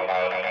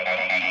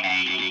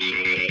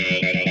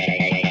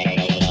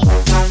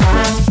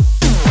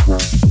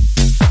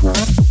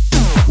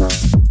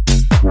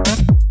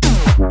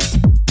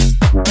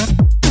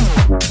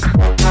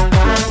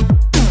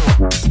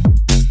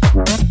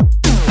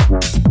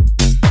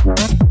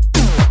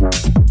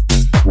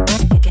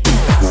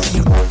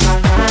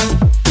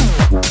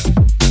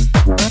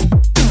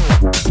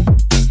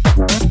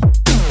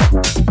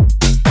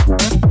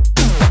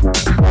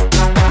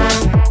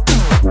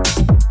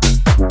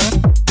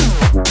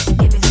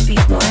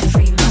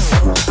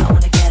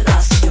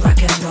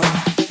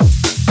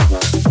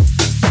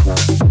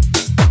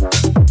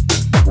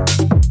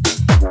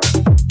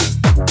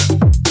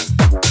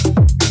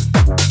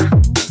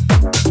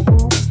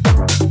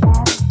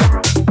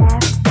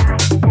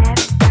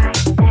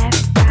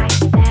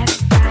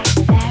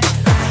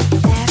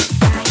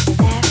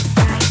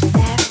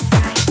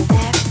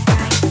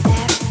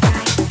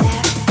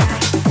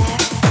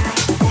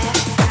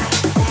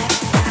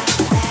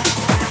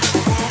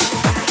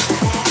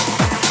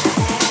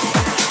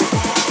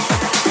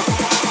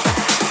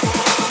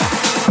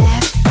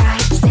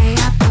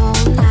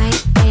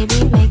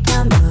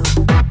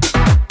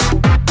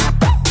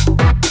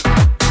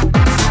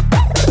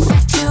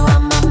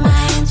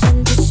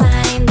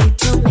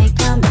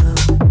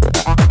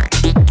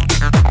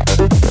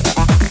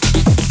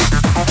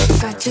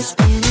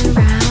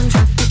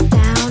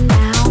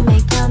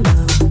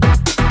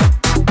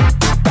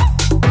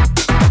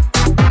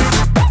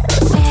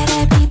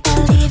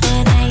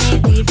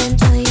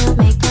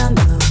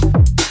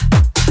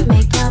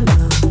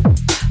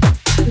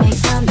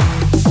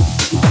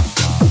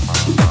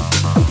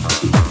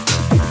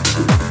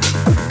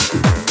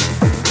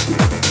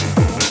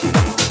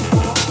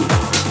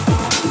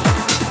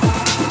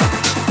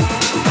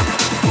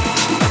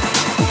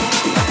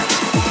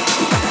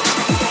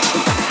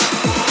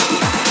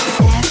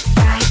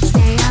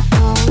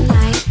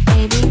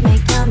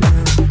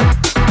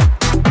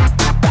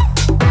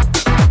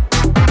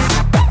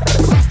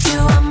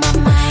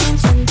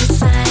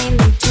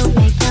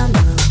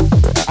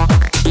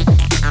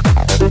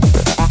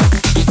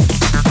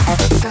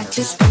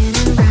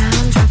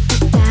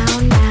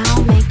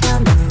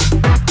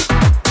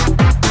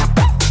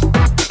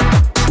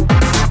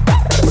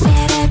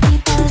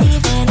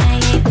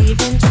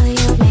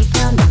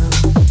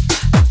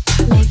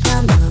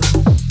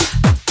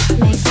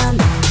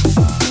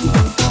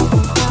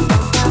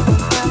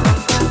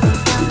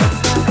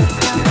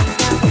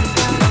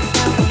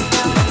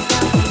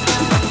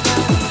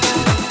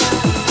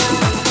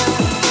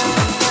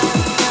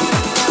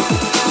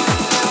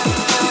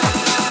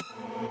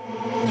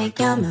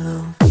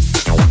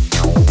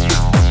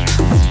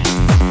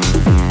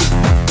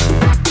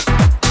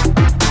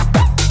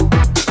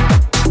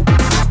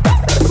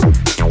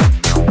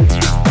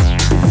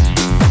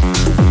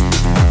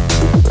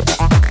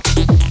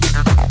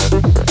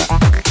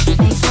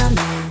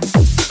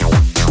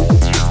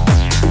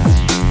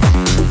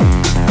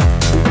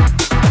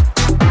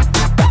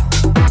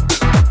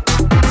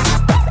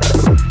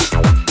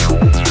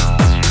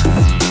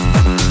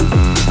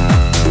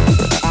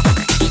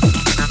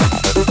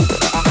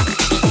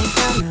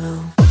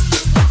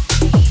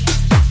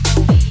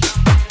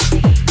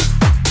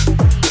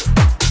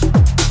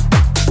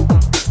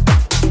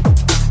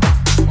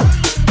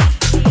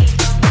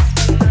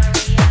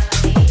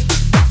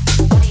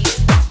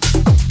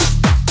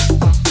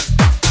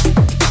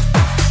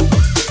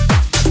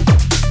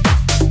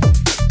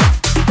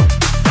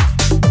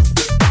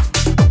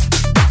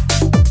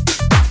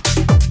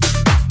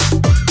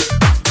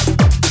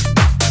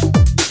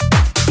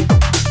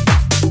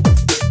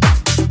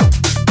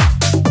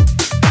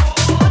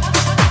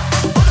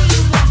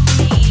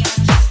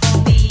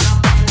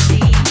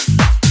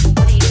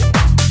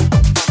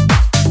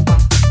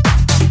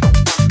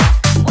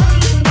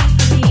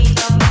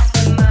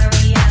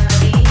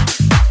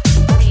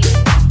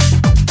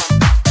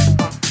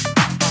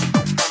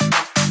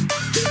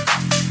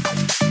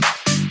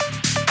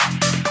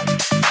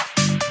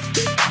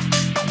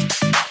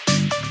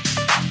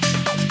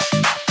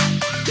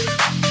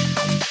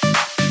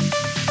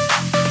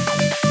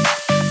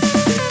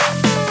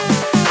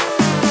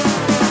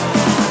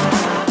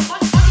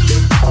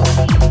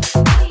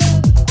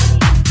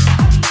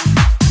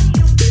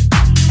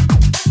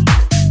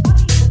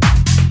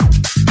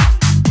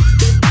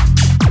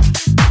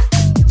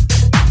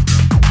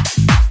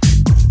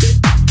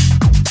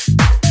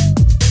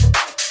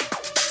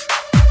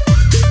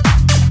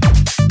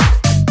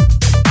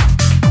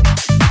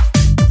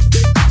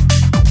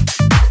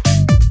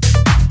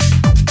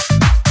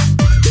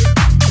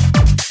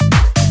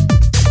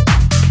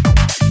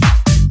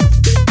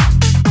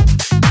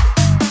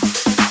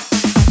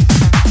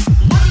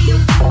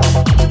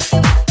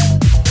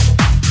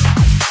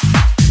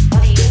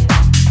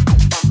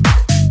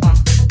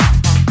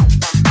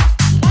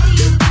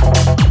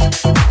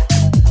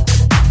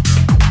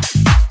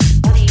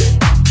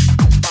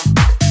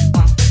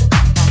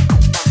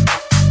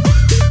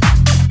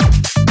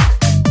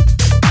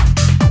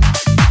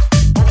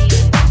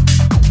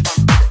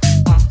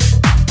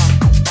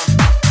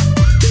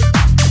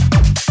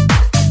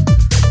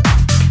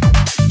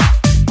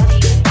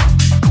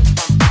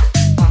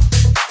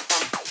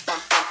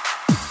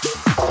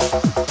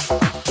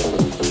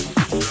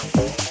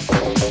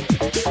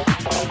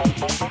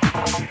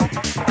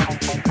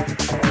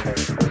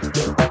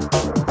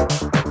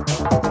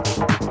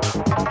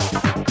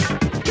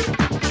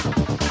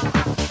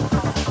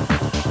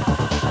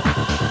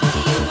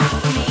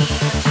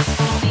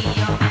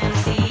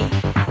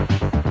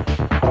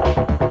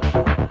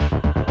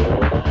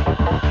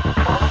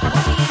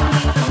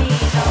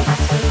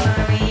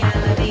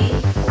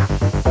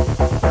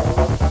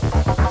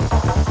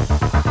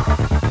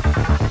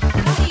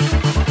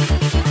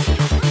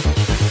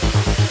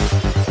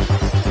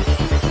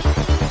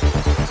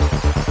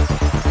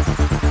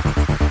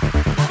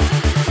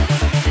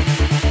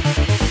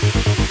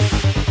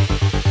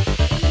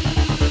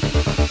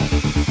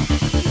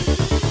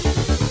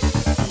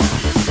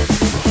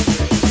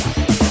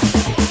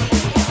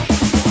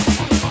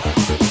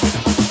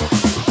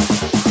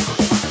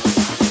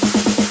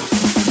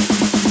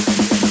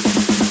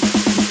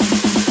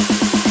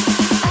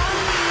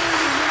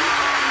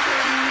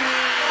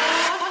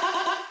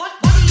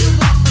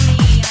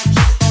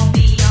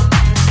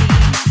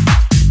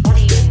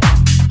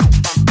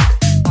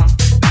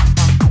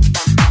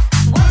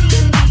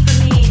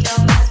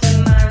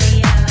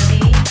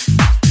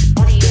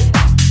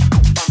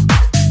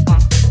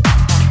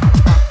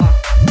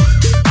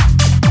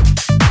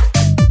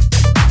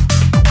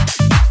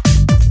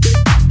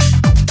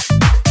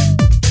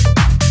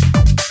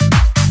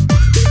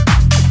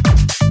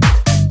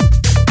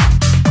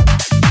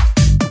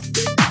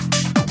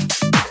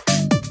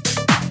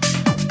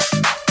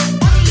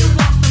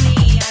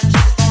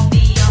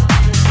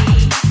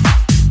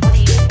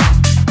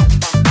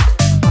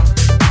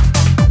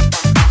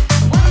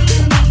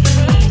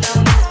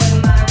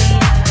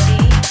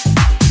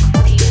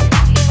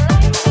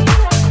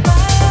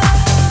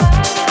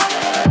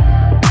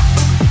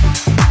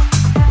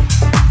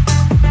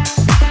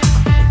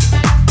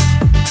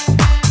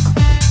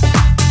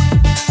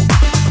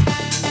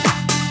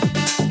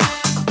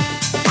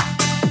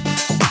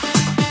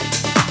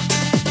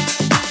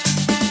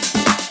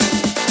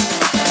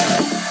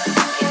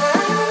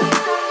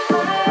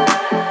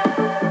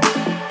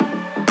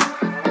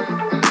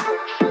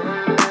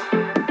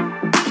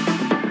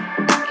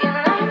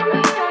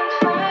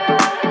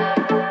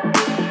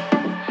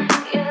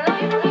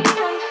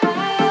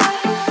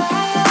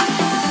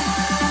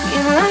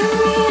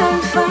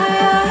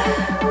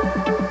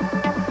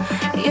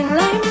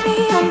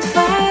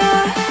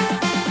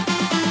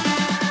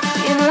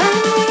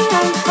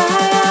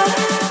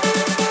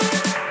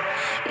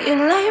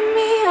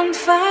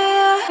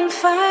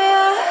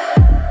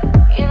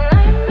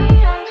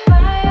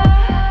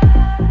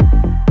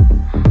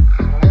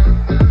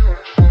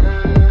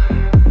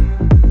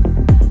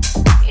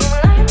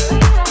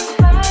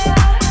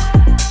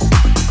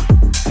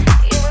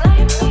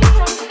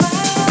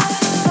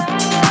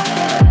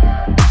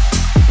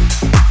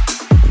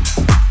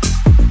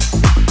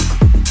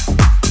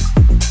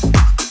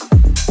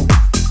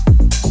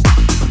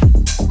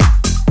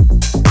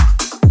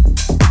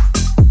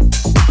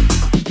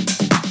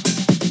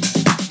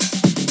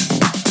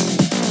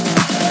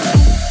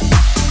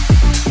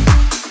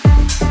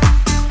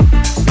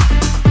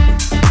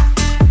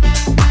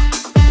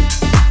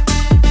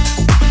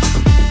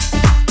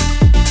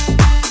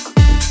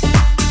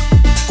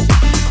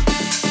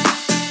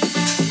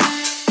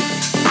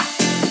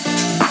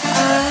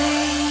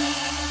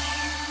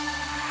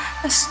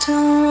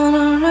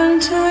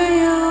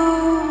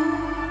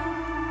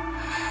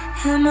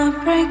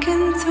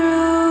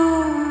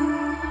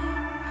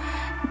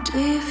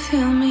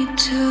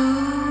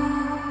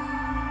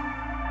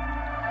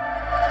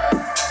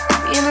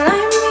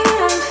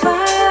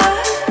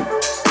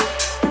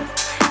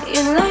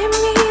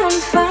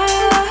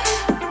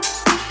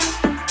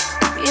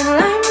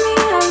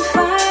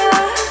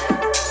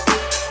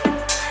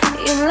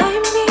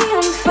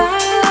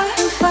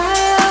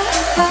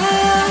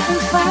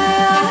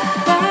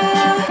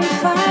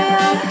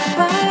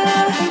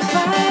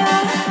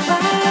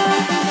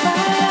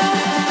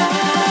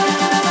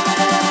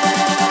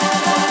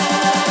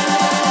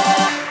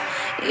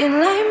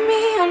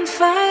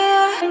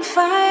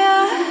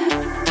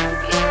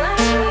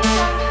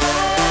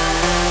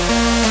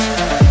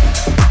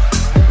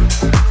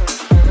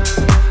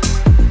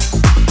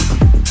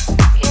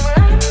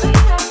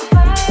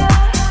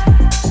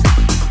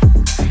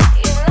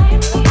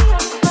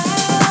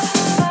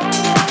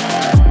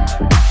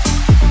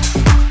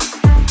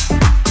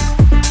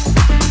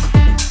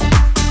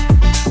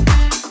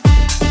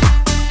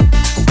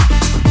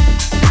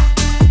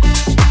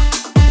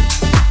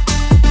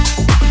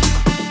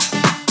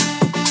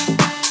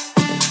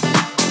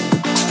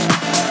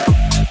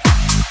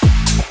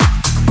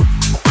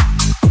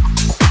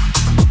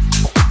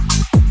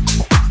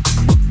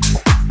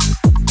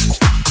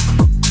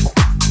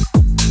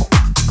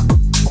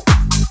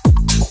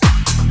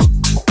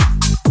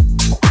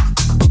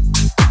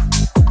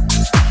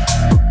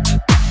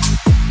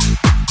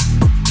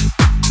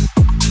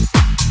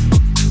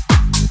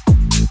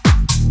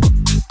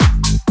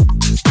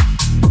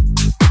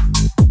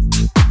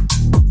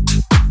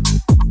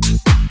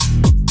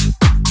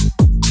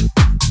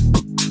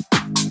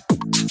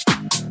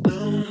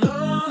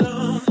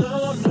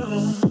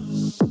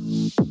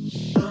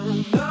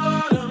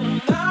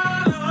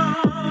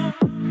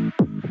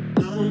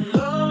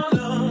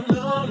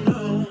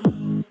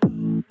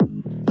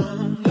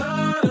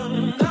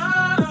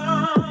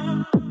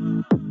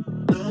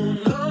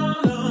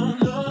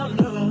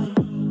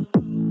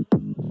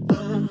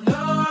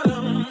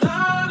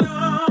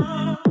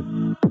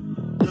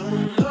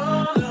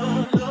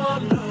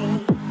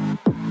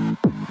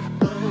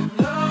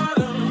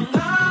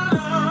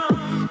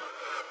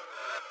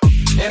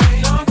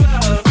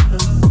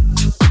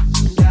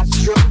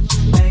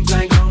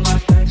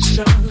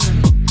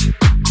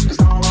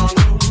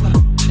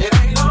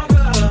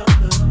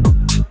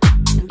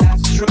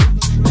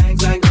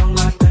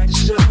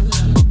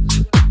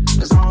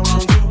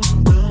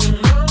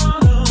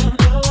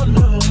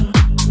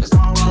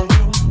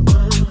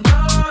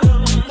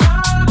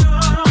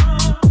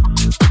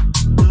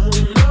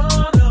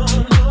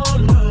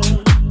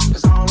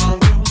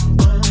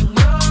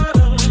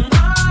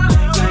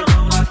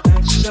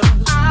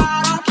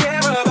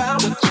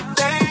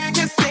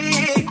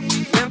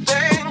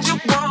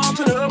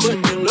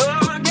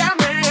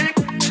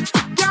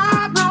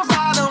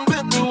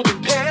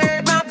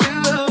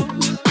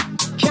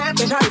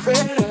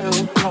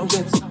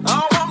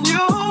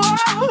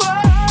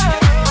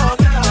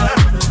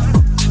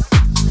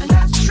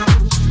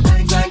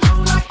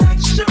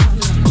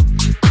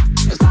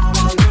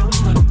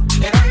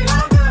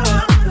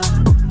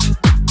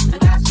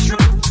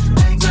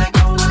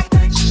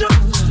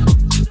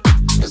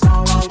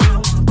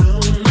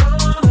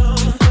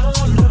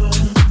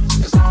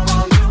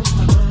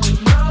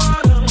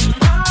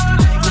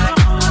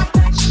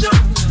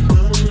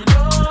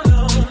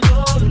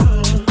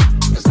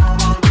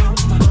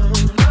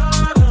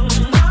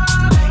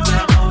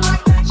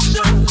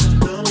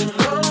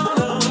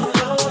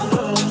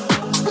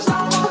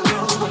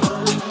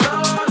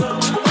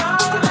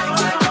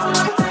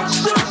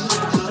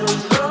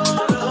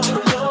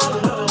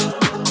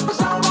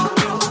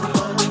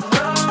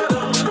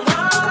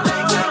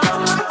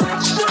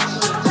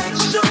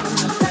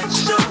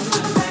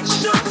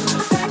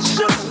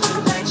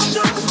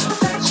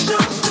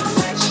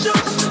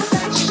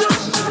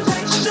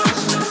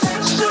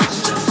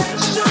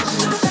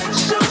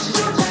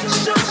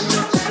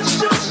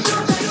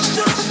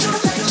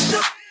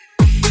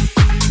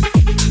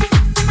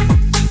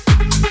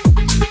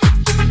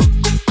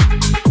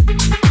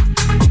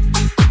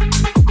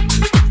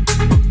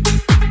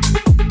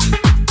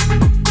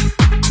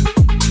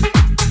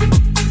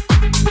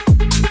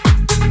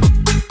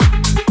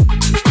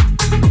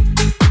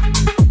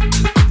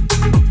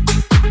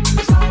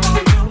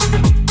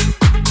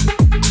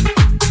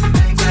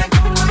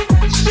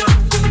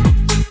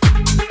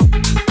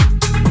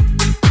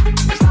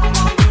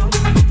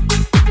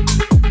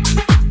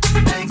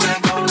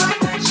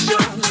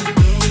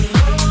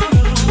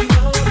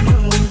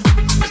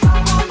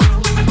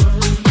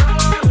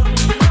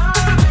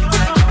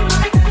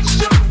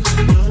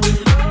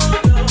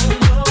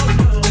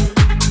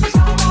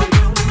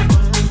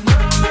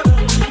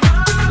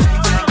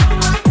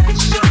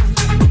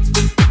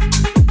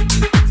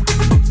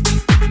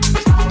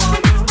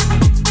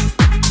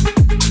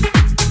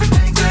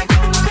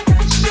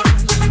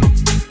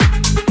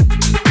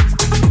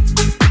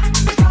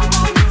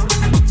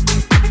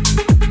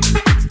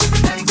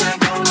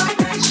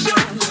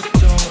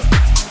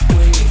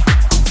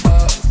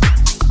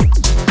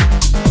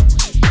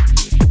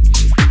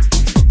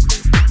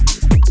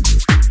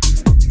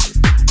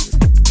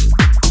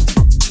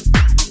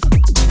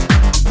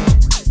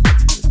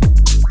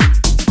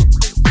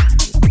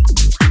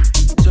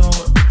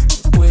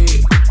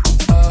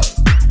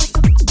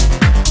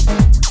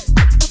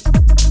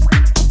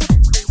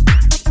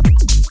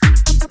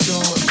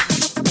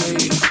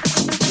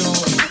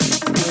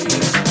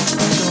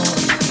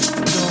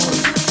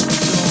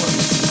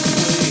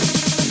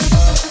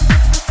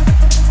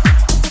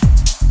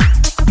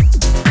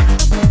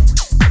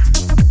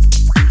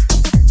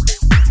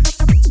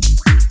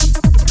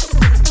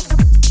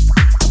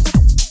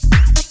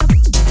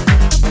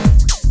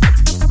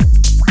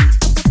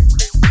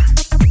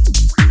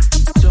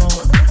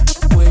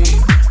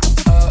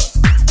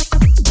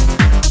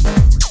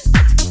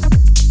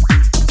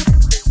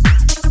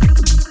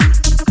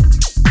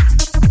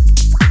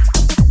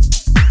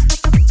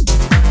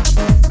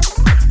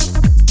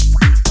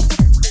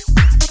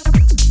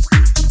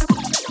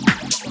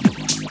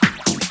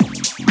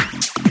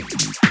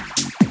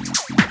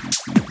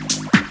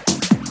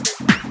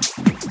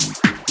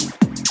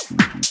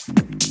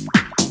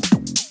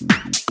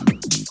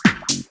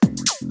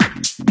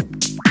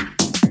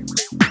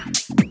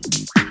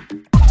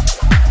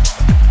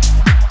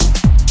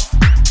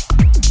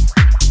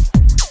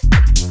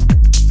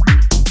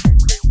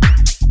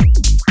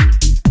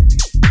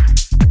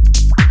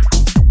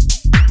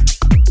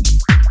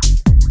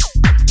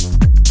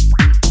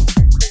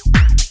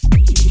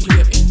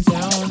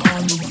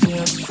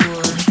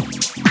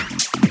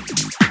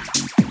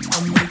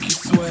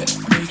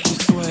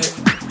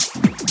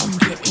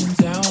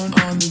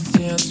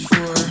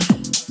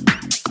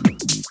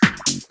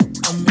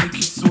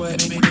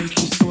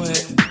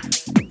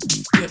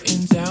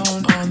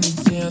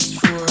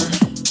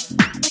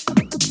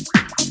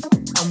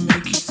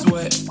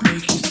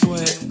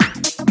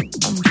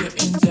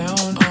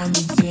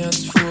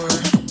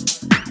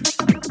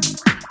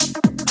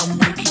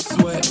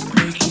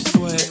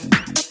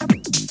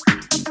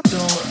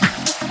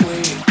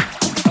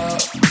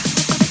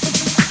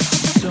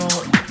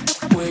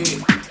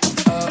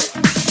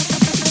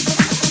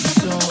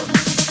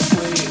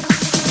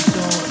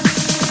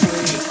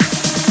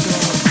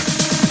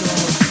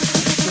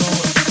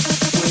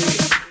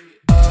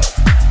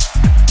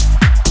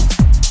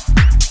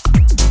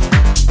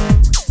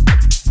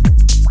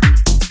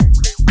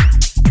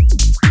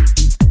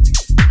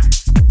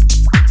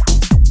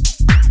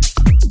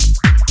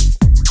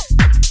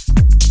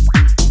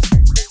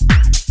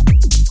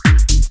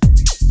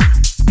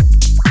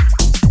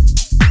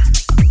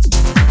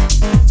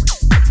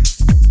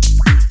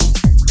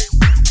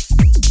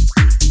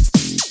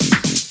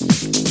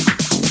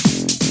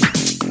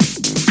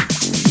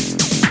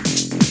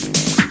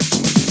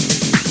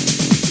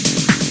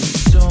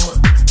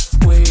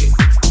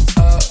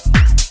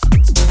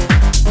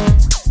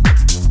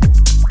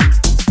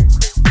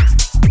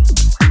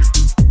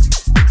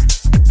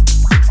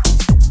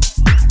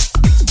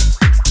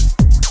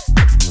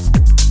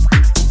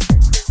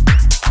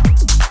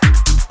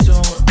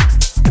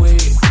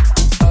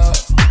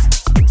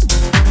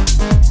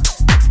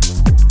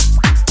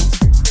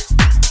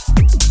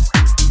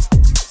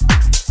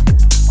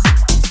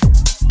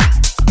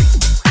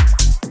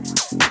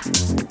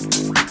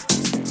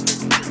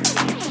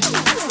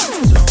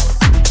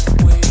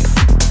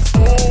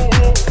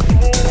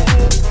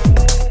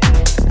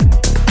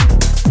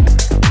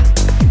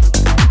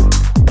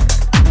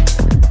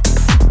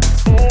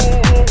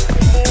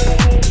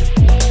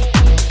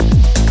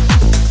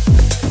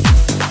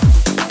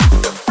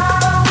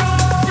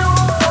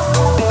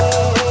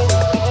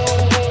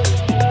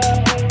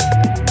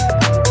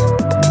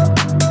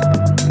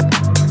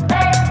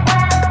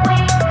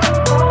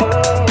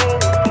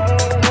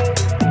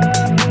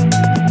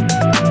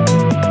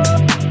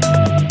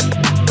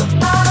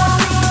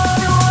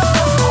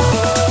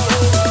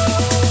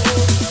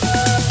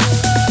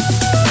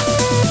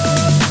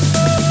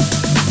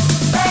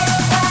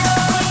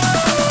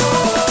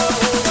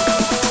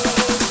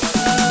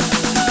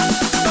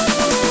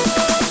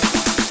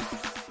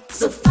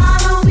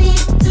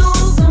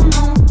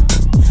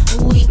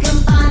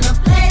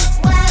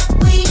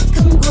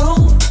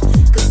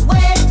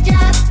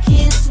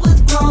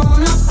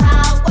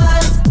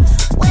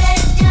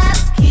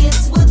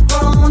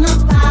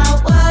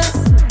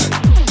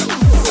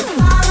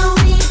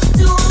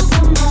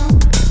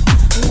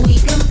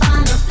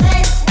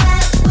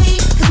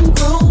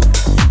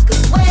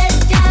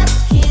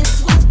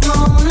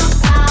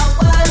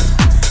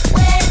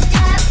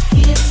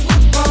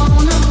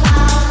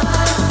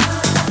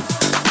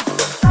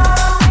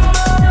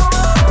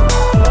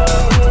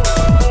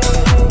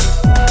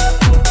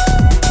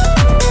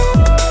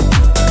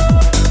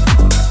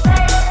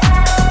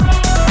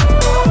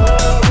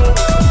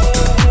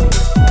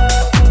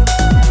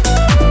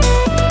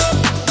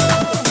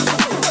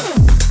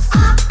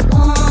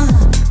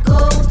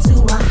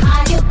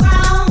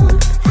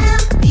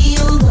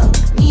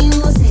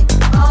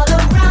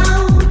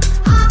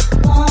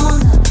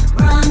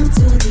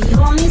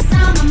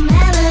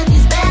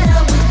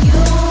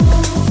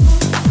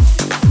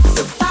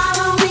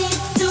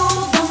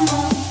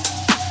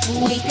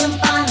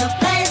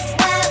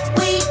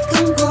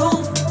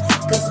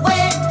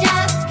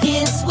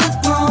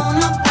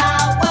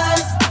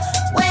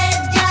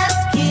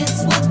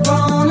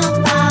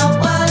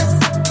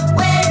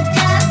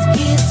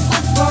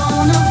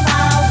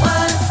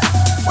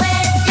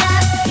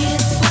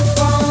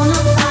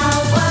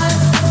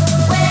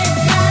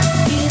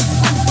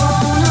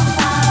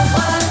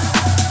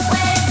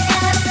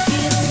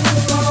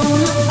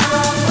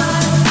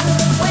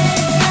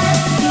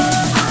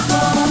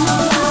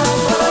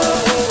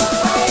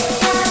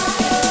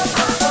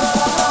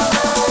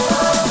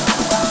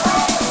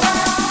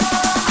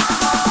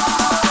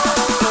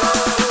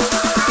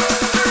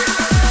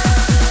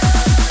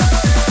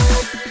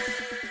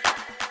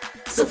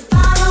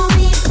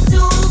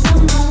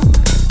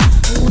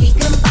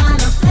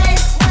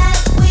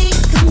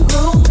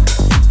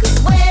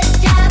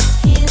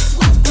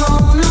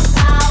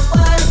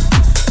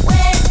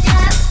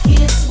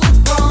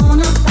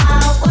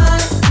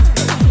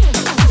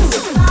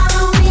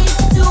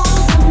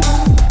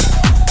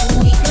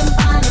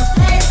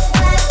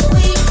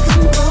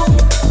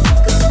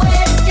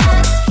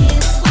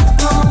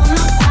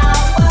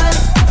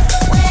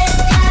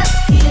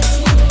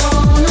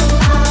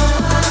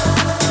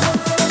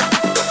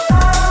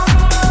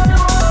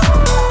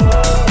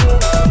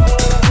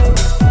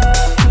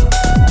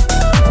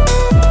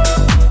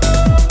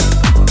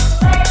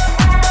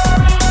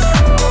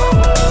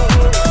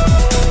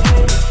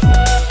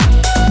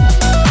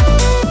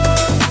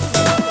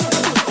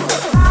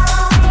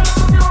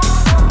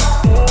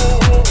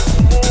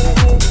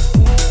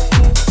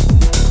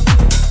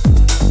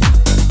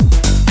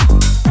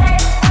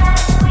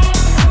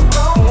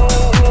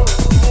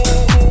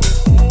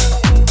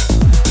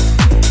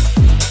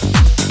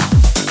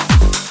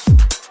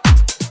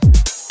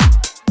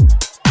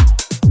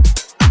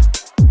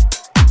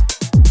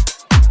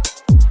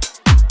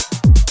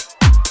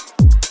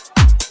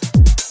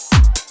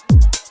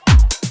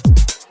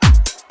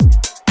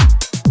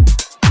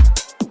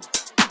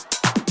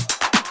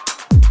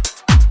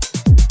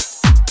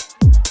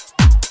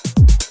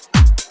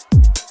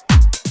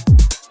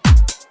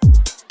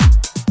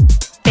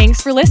 Thanks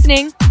for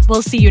listening.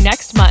 We'll see you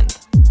next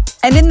month.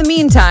 And in the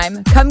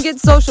meantime, come get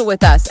social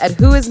with us at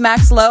Who is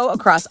Max Lowe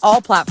across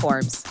all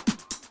platforms.